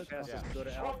 Sure, getting past Yeah. us. Go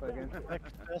to Alpha again. Back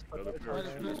stairs, but Another Delta. Right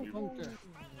parachute. at this bunker.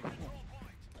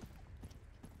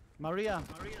 Maria,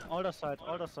 older side.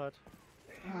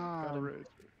 Ah, right.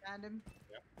 Random.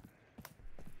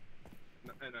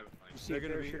 You see a They're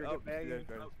gonna be parachuter up. get bagged?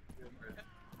 They're good.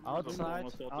 Outside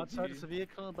Almost off the outside G. is the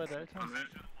vehicle by Delta.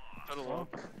 Settle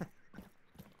up.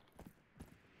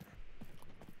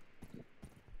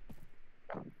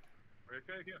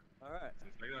 All right.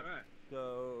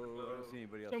 So I don't see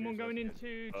anybody else. Someone here, so going that's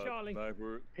good. into Charlie.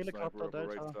 Sniper. Helicopter, Sniper up the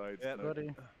Delta. right side. Yeah, sniper. Ready.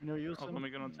 You use Oh, them. let me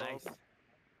get on top. Nice.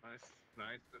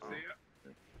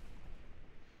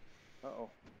 Uh-oh.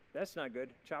 That's not good.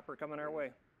 Chopper coming our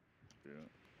way. Yeah.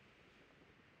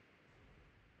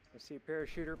 I see a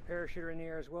parachuter in the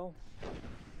air as well.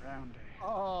 Round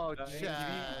Oh, ATV.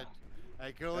 Chad.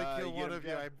 I can only kill you one get of him,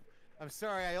 you. Chad. I'm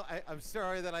sorry. I'm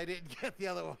sorry that I didn't get the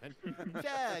other one.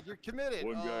 Chad, you're committed.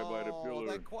 One guy by the Oh, pillar.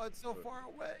 that quad's so far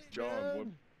away. John, man.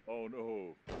 one, oh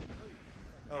no. Oh,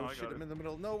 Oh I shit! got I'm it. in the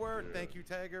middle of nowhere. Yeah. Thank you,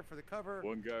 Tiger, for the cover.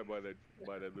 One guy by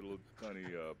that little tiny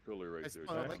pillar right I there. spawned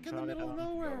John. like in the middle of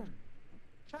nowhere.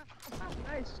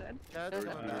 Nice, Ed. Chad's Very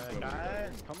coming nice. back.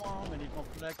 Guys, come on, we need more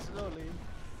flags slowly.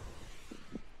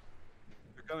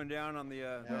 They're coming down on the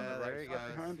Yeah, on the there right he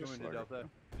side, goes. coming to Delta.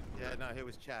 Yeah, no, it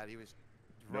was Chad. He was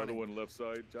Another running. one left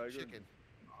side, Tiger. Chicken.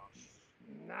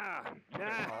 Nah.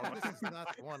 Oh, this is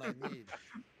not the one I need.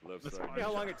 Left You side. know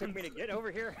how long it took me to get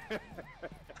over here? Watch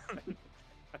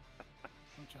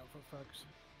out for folks.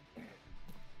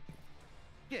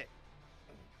 Get.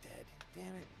 Dead. Damn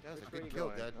it. That was a Which way good you kill,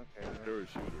 going? Dad. Okay.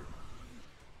 Parachuter.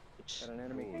 Got an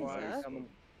enemy Oh, quad nice. coming.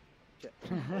 Shit. Oh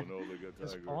no, they got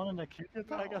Just Tiger. spawn and they kill the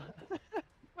Tiger.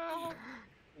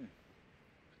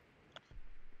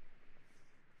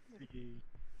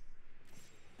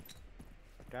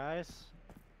 Guys,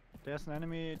 there's an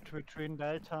enemy between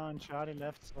Delta and Charlie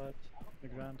left side. The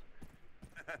ground.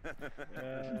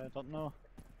 Don't know.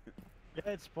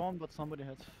 Yeah, it's spawned, but somebody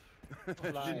had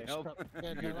fly. Didn't help.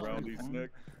 Get round his neck.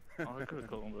 Oh, I could have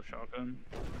killed him with a shotgun.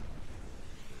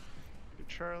 Get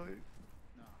Charlie.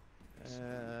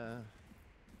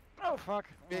 Oh fuck!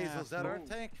 Basil, is that our no.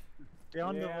 tank? They're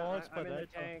on the Yeah, walls I'm by in the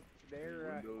Delta. tank.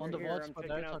 They're Windows. On the here, walls I'm by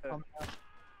taking Delta out the coming out.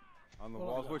 On the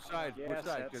walls. Which side? Yes, Which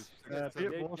side? that's- 'Cause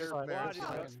Big wall their side. quad is Fair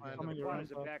up- side. Coming the quad around is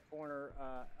the back. back corner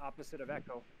opposite of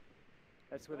Echo.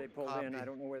 That's where they pulled in. I Copy.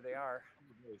 don't know where they are.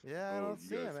 Yeah, I Oh, don't you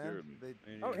see guys him, man. scared me. They...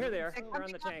 Oh, here they are. They're They're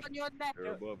on the coming tank. up on your neck. They're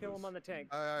above Kill us. them on the tank.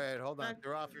 All right, hold on.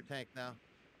 They're off your tank now.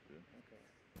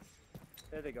 Okay.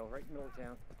 There they go, right in the middle of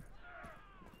town.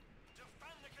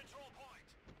 Defend the control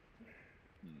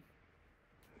point.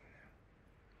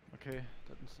 Okay,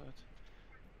 that side.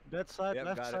 That side, Yep,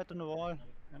 left got it. side on the wall.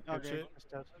 And Good okay, shit. it's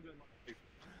dead.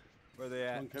 where they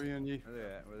at? One coming on you. Where they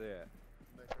at? Where they at?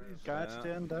 Guys, Yeah.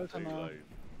 they're in Delta Stay now. light.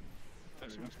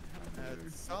 It's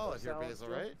solid here, Solid Basil, still.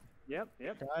 right? Yep,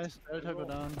 yep. Guys, Delta go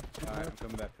down. All right, I'm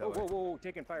coming back that Whoa, way. whoa, whoa,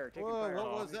 taking fire, taking Whoa, fire. what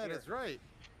Oh, was that? here. It's right.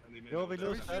 Yo, we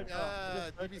lose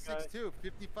Delta. DB6 too,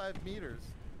 55 meters.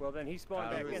 Well, then he spawned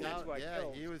He back was in, that's out- why I yeah,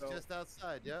 killed. he was so, just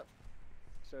outside, yep.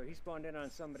 So he spawned in on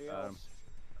somebody Got him. else.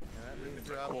 And that means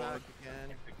you're out back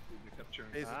again.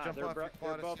 Basil, Ah, jump they're, off your they're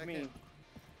quad a above second. me.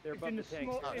 They're It's above in the the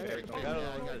tanks. smoke. Oh, It's there in you the go. smoke. Yeah, I It's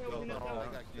got in the killed. smoke. Oh, I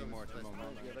got Two killed. more, That's two more.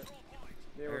 nice.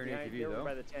 They They're were an behind, ATV they were though.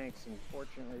 by the tanks, and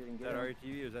fortunately they didn't Is get that our them.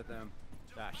 ATV or is that them?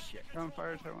 Ah, shit. They're on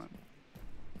fire, Taiwan.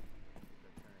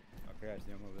 Okay, I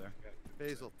see them over there.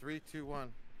 Basil, 3, 2,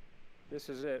 1. This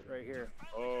is it right here.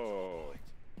 Oh.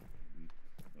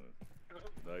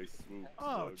 Nice swoop.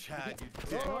 Oh, Doug. Chad, you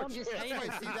dick. Oh, I'm just That's saying.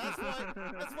 why, see,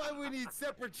 that's why we need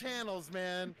separate channels,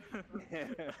 man.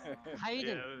 Hiding.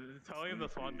 Yeah, telling him the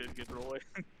spawn did get rolling.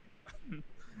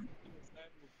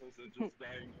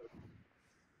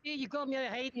 Yeah, you got me out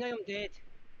of hiding, now I'm dead.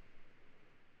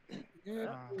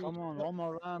 Come on, one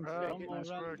more round. One more nice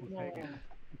round. work. Come on.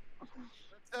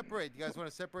 Separate. You guys want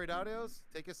to separate audios?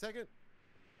 Take a second.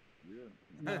 Yeah.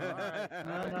 No,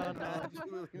 no.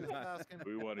 Absolutely not asking.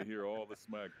 We want to hear all the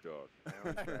smack talk.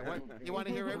 You want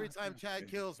to hear every time Chad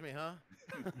kills me, huh?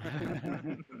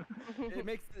 It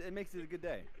makes it a good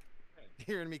day.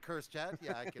 Hearing me curse Chad?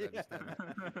 Yeah, I can understand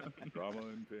that. Drama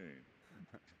and pain.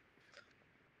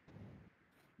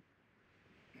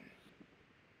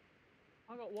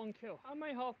 I got 1 kill. Am I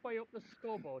halfway up the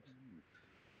scoreboard?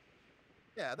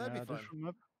 Yeah, that'd be fun. different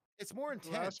map. It's more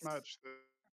intense. Last match.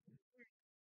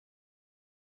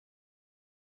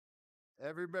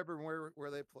 Every remember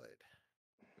where they played.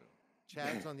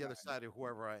 Chad's on the other side of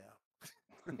whoever I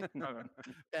am.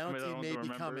 Bounty may be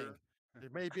coming. There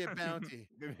may be a bounty.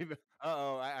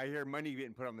 Uh-oh, I hear money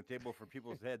getting put on the table for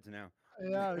people's heads now.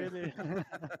 Yeah, really.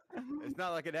 It's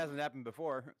not like it hasn't happened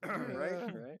before.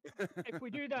 Right. If we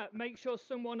do that, make sure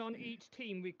someone on each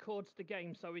team records the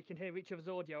game so we can hear each other's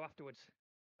audio afterwards.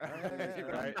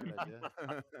 Right.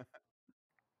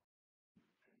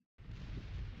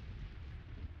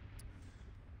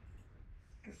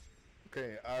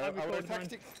 Okay, I our recorded mine.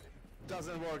 tactic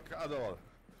doesn't work at all.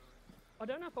 I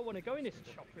don't know if I want to go in this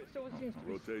chopper. It still seems to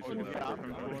be. Rotation.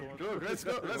 Look,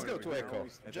 let's go to Echo,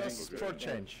 just for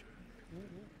change.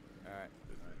 All right.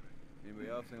 Anybody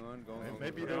else? Anyone going?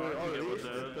 Maybe they will all leave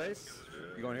the place.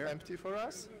 You going here? Empty for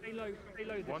us? Stay low. Stay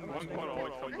low. One quad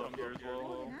always comes up here as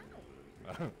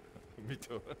well. Me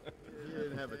too. You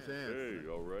didn't have a chance. Hey,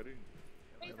 already?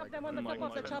 8 of them on the top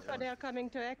of the chopper, they are coming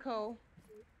to Echo.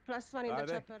 +1 in Are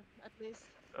the they? chopper, at least.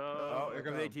 Oh, here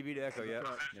comes ATV to Echo. Yep.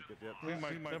 That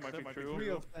might be true. 3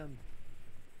 of them.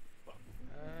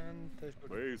 And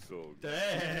Basil.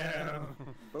 Damn!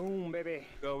 Boom, baby.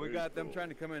 So we got them trying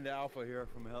to come into Alpha here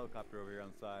from a helicopter over here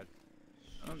on the side.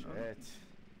 Shit.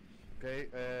 Okay,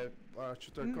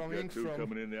 shooter Got coming two from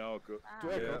coming in the Echo.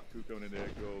 to Echo. Two coming in the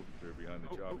Echo. They're behind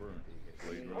the chopper.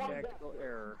 Blade runner. Tactical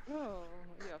error. Oh,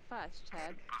 you're fast,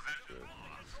 Chad.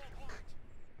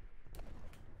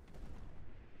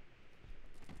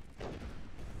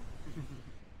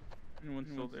 Anyone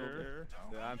still there?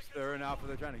 Yeah, they're in Alpha.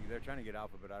 They're trying to get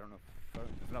Alpha, but I don't know.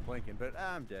 It's not blinking. But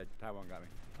I'm dead. Taiwan got me.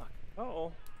 Fuck.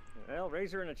 Uh-oh. Well,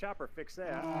 Razor and a chopper fix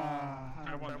that.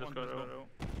 Everyone just got out.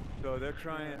 So they're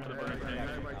trying to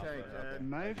bring my tank.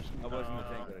 Knives? I wasn't the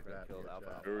tank, but I could have killed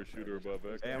Alpha. Parachuter above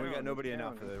Echo. And we got nobody in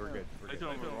Alpha. We're good. They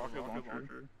don't have a rocket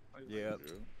launcher. Yeah.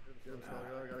 I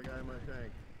got a guy in my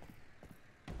tank.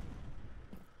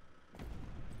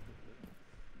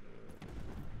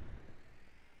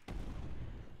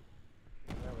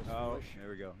 Oh, there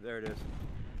we go. There it is.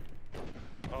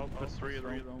 Oh, there's 3 of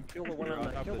them. Kill the one on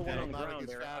the, kill the one on the Not a ground good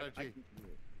there. strategy.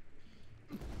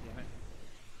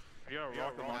 Yeah,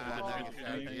 rocket Nah, launcher. not a good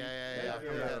strategy. Yeah.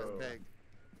 That's big.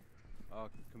 Oh,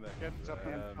 come back. Get up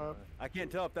on top. I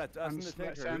can't tell if that's us in the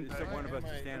tank or it's just one of us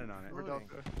standing on it. We're Delta.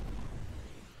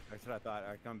 That's what I thought.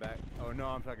 I come back. Oh no,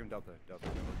 I'm talking Delta. Delta.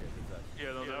 No, we're good. It's us.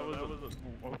 Yeah, no, that was a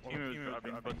team was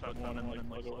driving, but that one and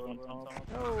like over on top.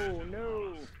 Oh,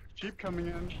 no. Jeep coming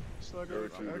in. Slugger.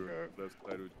 Parachuter. Left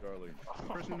side of Charlie.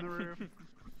 Person in the roof.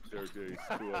 Staircase.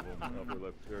 2 of them. Upper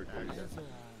left staircase.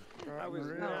 I was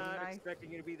Right. not nice.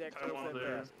 expecting you to be that I close want that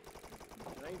there. fast.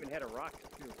 And I even had a rocket,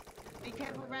 too. Be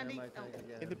careful, Randy.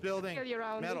 In the building. Kill your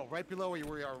own. Metal, right below where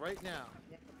we are right now.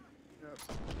 Yep.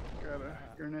 Got a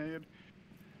grenade.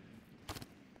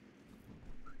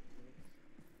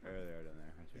 There they are down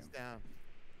there. I see He's 'em. down.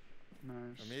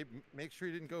 Nice. Or maybe, make sure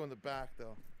you didn't go in the back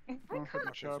though. Going for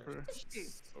the chopper.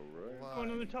 Alright. One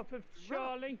on the top of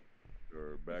Charlie.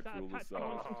 Or Is back that to a the pack or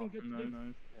south. something good to do?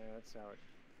 Nice. Yeah, that's how it.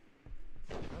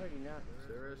 How did he not?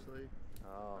 Seriously?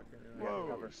 Oh, Whoa.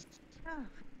 cover. Ah.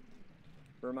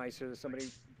 Burmeister, there's somebody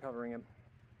covering him.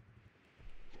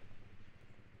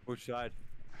 Which side?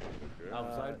 Okay.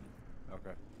 Alpha side?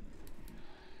 Okay.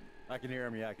 I can hear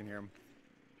him. Yeah, I can hear him.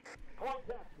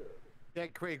 Yeah,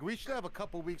 Craig, we should have a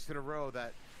couple weeks in a row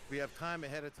that we have time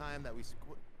ahead of time that we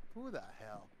who the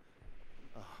hell?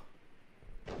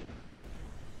 Oh.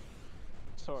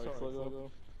 Sorry,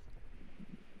 Sluggo.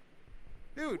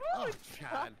 Dude, oh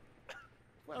Chad.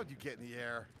 Why would you get in the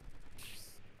air?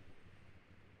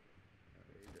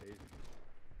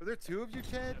 Are there 2 of you,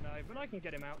 Chad? No, but I can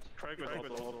get him out. Craig was also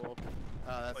a little.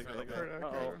 Oh, that's Like, really like good. that.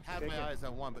 Uh-oh. Had my eyes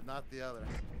on one, but not the other.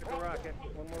 Get the rocket.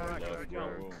 One more rocket. Left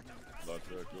Bravo. Left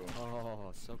Echo.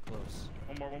 Oh, so close.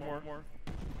 One more. More.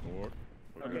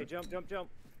 Okay, jump.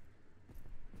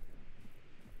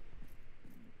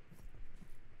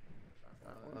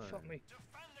 Shot me.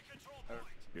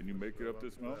 Can you make it up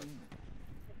this mountain?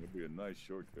 It'd be a nice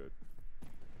shortcut.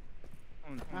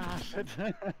 Ah, shit.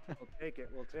 We'll take it.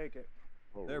 We'll take it.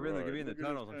 They're really gonna be in the Look at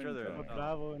tunnels. this I'm sure they're in the tank tunnels.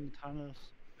 Bravo in the tunnels.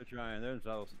 They're trying. They're in the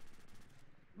tunnels.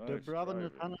 They're Nice bravo in the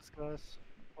driving. tunnels, guys.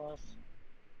 Pass.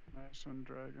 Nice one,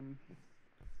 Dragon.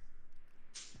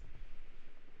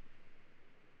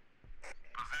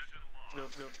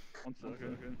 One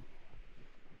second.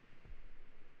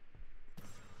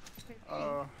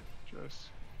 Oh, just.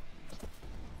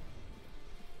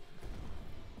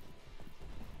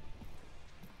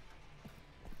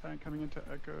 Tank coming into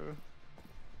Echo.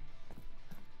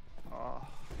 Oh.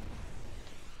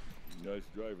 Nice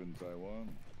driving, Taiwan.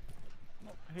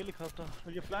 Helicopter,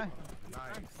 will you fly?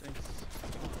 Nice. Thanks.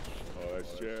 Oh,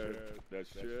 that's Chad. That's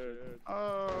Chad.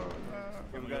 Oh,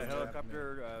 Yeah, we got a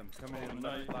helicopter coming in on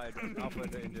the side, Alpha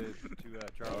into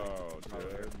Charlie. Oh,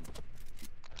 Chad.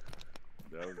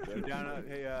 That was that. Down,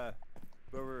 hey,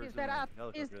 whoever Is that up?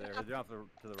 helicopter Is there. that up? They're off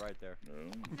to the right there.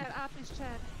 No. That up is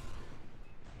Chad.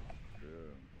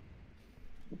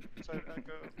 Yeah. Side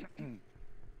Echo.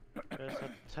 There's a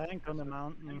tank on the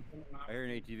mountain. I hear an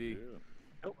ATV. Yeah.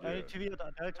 Oh, Yeah. ATV at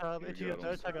Delta, You ATV got at 'em.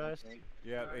 Delta, guys.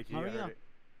 Yeah, ATV. I Maria. heard it.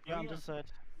 Yeah, on this side.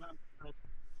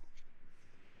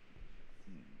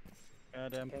 Yeah,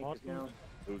 the Tank is important. down.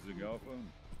 Losing Alpha.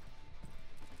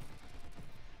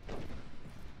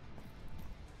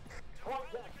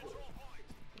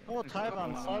 Oh,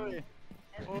 Taiwan, sorry.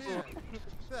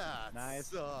 That Nice.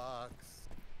 sucks.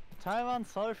 Taiwan,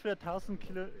 sorry für 1000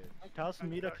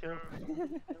 Meter Kill.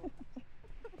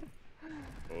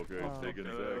 Okay, Oh. taking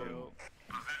second.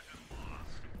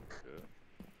 Yeah.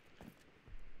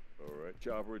 All right,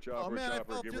 chopper, chopper, man, I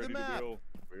chopper. fell Get through the ready to map. bail.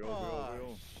 Bail, Oh,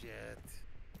 bail, shit.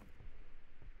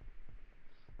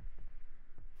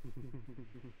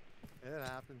 It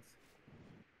happens.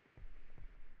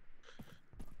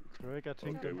 Greg, I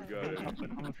think Okay, we got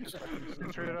it.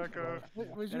 Straight Echo.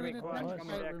 Was you in a tank Come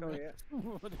fight back, with oh, me? yeah.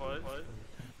 What?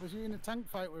 Was you in a tank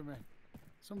fight with me?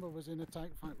 Somebody was in a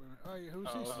tank fight with me. Oh, who's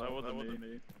this? That wasn't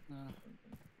me. No.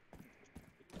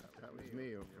 That was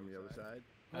me from the other side.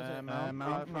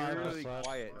 Mountain They're Fire really side.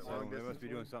 quiet, so Long they must distance be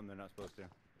doing one? something they're not supposed to.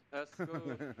 That's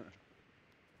good.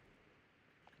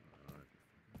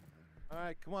 All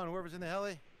right, come on, whoever's in the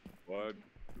heli. What?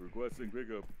 Requesting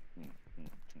pickup.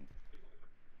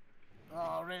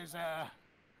 Oh, Razor.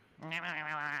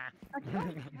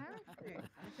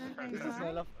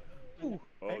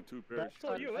 Oh, two pairs.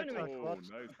 So you anyway. Oh, nice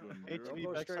one, girl. ATV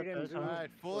Go backside straight in, Delta. Zoom. All right,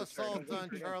 full assault on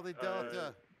Charlie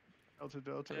Delta.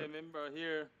 Delta. Hey, member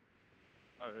here.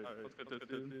 Alright, let's get this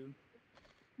dude.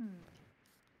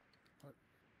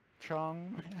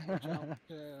 Chong.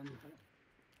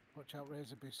 Watch out,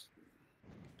 Razor Beast.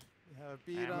 You have a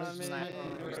beat on me.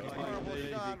 Horrible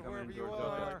shot wherever you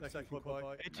are.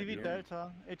 ATV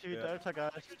Delta. ATV Delta,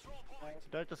 guys.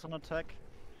 Delta's on attack.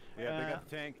 Yeah, they got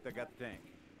the tank. They got the tank.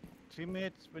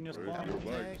 Teammates, when you Where's spawn. your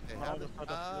bike? They have the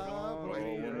Oh, one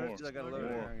more. I got a load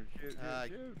One more. Shoot,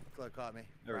 shoot. Glug caught me.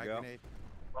 There we Frag go. Grenade.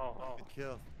 Oh, Good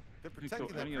kill. They're You protecting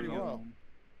killed that any of pretty them. well.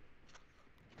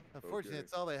 Unfortunately, Okay.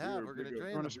 it's all they have. Here, We're gonna pick up. drain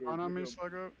You wanna them. spawn on me,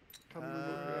 Sluggo? Come to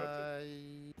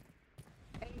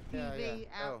ATV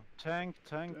out. Oh, Tank,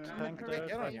 tank, Yeah. tank Get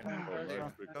Delta. on you. Tank Oh, Delta.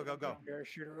 nice. go, go, go.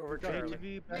 Parachuter over Charlie.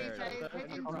 ATV Razor back is Delta.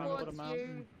 heading Coming over the towards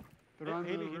mountain. you. They're on the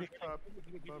Heli, rooftop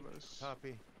above us.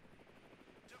 Copy.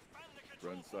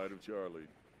 Front side of Charlie.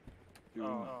 Two.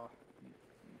 oh.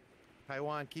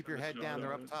 Taiwan, keep your head down.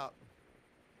 They're up top.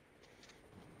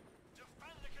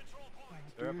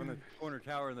 They're up on the corner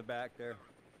tower in the back there.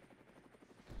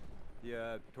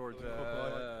 Yeah, towards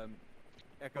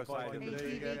Echo side.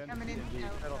 ATV coming in.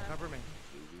 That'll Delta. cover me.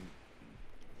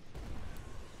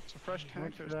 It's a fresh tank.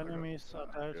 Watch There's the enemies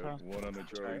at Delta. Yep, one on the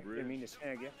Charlie Sorry, didn't mean bridge. to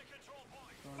snag you.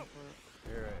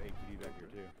 Here, ATV back here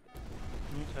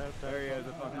too. Need help There he is,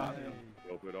 Delta. up on top.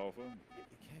 Help it Alpha. You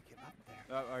can't get up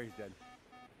there. Oh, he's dead.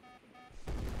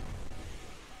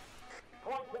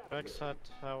 Backside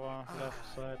tower,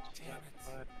 left side.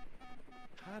 Damn it.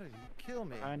 How did you kill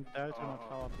me? Behind Delta on the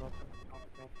tower top.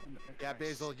 Yeah,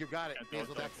 Basil, you got it.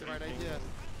 Basil, that's the right idea.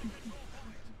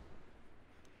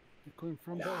 You're coming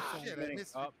from both sides. Shit, I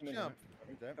missed the jump.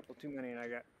 A couple too many, and I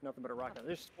got nothing but a rocket.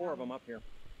 There's 4 of them up here.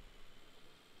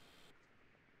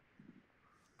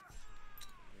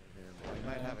 We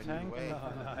might have a new Tank way. in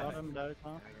the bottom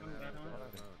Delta.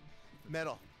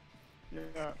 Metal.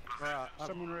 Yeah,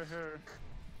 someone right here.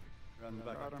 Run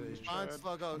back up Bottom the On shed.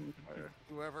 Sluggo, Fire.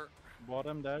 whoever.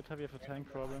 Bottom Delta, we have a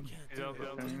tank problem.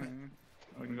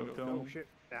 We can go kill Oh him. shit.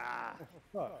 Ah.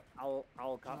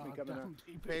 Owl caught me Oh, coming up. don't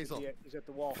deep it. Basil, He's at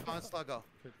the wall. on Sluggo.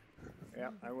 Yeah,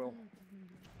 I will.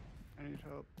 I need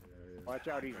help. Watch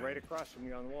out, he's right across from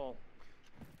you on the wall.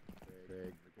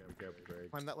 careful, Greg.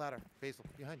 Climb that ladder. Basil,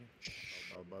 behind you.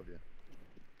 Above you.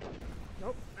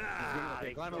 Nope. Ah,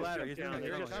 Okay, climb the ladder. He's down. gonna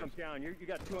You're jump just jump down. You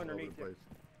got two underneath you.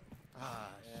 Ah,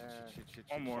 Yeah. shit.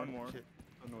 One more. Shit.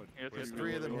 There's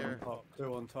 3 of them here.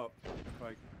 Two on top.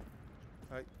 Like,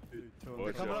 Alright. Watch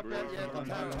They're coming out, up at Bruce. you at the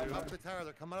tower. Up the tower.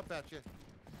 They're coming up at you.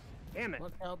 Damn it.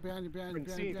 Watch out behind you, behind you, Couldn't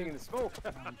behind see you. anything in the smoke.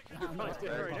 Behind you. I was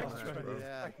standing right next to it.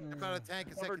 Yeah. About a tank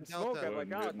a Covered second in smoke. delta. I'm like,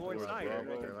 God, go Towards inside.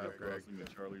 Bravo, Greg. crossing the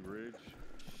Charlie Ridge.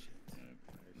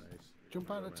 Nice.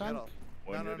 Jump out of the tank.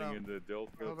 One No. heading into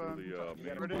Delta Hold for on. the You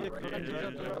main gotta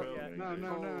road.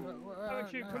 No.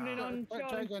 Parachute coming in on Try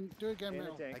Charlie. again. Do it again, In the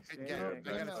Mel. tank. I couldn't Stay get in it.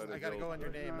 the I tank. gotta go on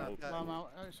your name, not that. I'm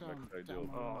out. It's on. Backside Down.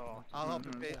 Delta. Oh. I'll help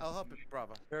it. I'll help it,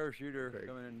 Bravo. parachuter Craig.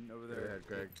 coming in over Go there. ahead,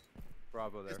 Craig.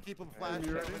 Bravo there. Just keep them flashing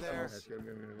over there. Go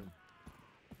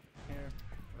ahead.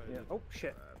 Yeah. Oh,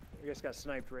 shit. You guys got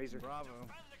sniped, Razor. Bravo.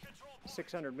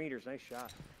 600 meters. Nice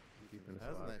shot. Keeping us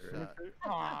That was a alive, nice Greg.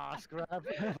 shot. Ah, scrap.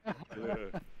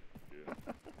 Yeah.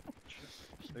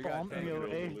 They got Bombing tank. your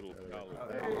way. Little palace.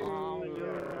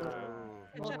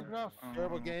 Photograph.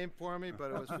 Terrible game for me,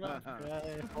 but it was fun.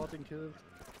 Yeah, 14 kills.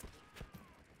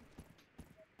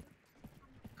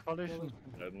 Collision.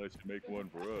 Unless you make one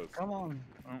for us. Come on.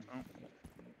 Alright.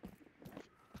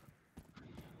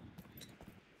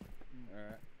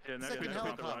 Yeah, now Second you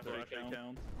helicopter.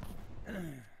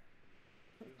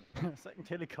 Second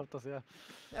helicopters, yeah.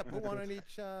 Yeah, put one on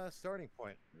each starting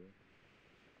point.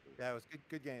 Yeah, it was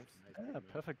good games. Yeah,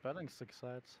 perfect balance, 6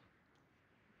 sides.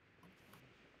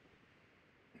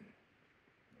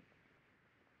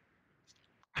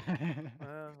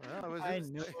 Well, I it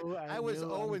know, I was know,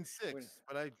 0 I'm- and 6,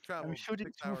 but I traveled. I'm shooting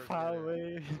 6 too hours far later.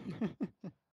 away. I didn't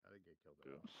get killed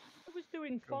at all. I was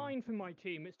doing fine for my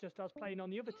team. It's just I was playing on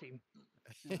the other team.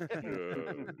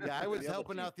 Yeah, I was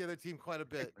helping out the other team quite a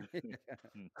bit.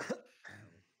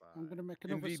 I'm going to make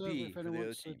another MVP server if for the anyone other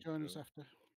wants to team, join us so. after.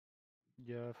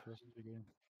 Yeah, first again.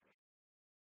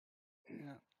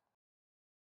 Yeah.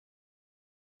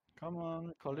 Come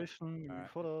on, collision, Alright.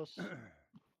 photos.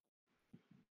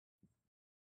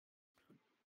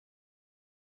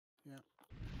 Yeah.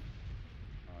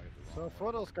 So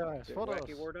photos, guys, Did photos.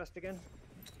 Wacky War Dust again?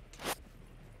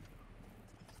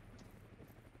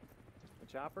 The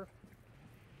chopper?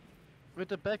 With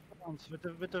the backgrounds, with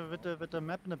the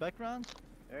map in the background.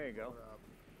 There you go.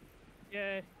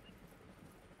 Yeah.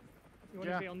 You want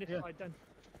to Yeah, be on this yeah. side then?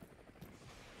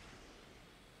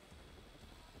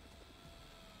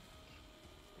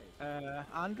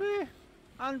 Andre?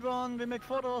 Andron, we make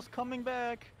photos, coming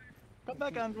back. Come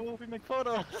back, Andrew, we make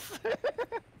photos.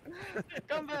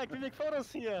 Come back, we make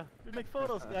photos here. We make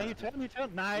photos. Yeah, he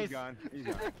turned. Nice. He's gone. He's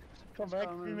gone. Come back,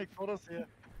 we make photos here.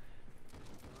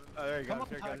 Oh, there he Come goes. on,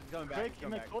 There he goes. He's coming back. Craig, He's you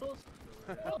coming make back.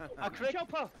 photos? Craig,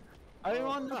 Chopper!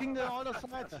 everyone looking at all the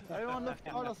sides. Everyone look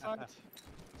at all the sides.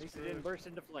 At least it didn't burst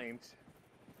into flames.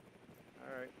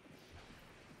 Alright.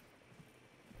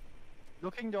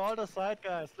 Looking to all the side,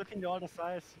 guys. Looking to all the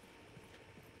sides.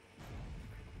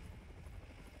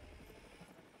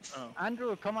 Oh.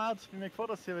 Andrew, come out. We make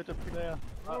photos here with the player.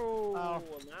 Oh, ow.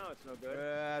 well now it's no good.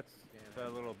 That's a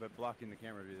little bit blocking the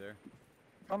camera view there.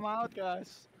 Come out,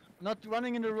 guys. Not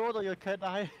running in the road or you can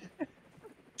die.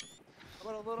 How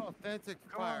about a little authentic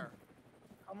Come on. fire?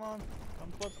 Come on.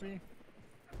 Come towards me.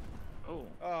 Oh.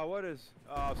 Oh, what is?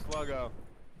 Oh, Sluggo.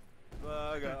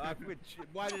 Sluggo.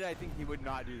 Why did I think he would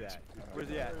not do that? Where's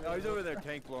he at? Oh, he's over there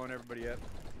tank blowing everybody up.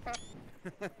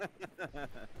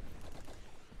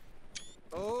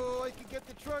 Oh, I can get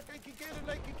the truck. I can get it.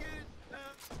 I can get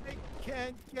it. I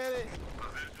can't get it.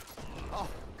 Oh.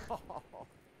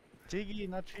 Tiggy,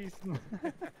 not schießen.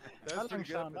 That's pretty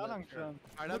good Langschauen, for that langschauen. truck. Alright,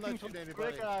 I'm not Looking shooting towards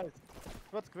Greg, anybody. guys.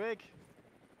 Towards Greg.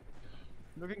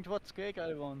 Looking towards Greg,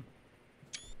 everyone.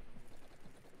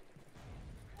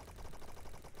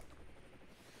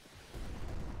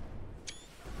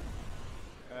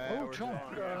 Oh, we're jump!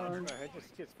 I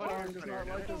just gets funny. does not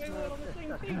like No, this we were on the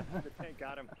same team. The tank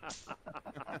got him.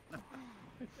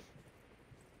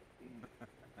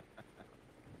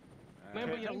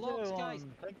 Remember your logs, guys.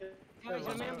 Thank you. Guys,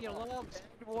 remember your logs.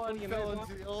 One you fell move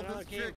into the on. oldest Okay. trick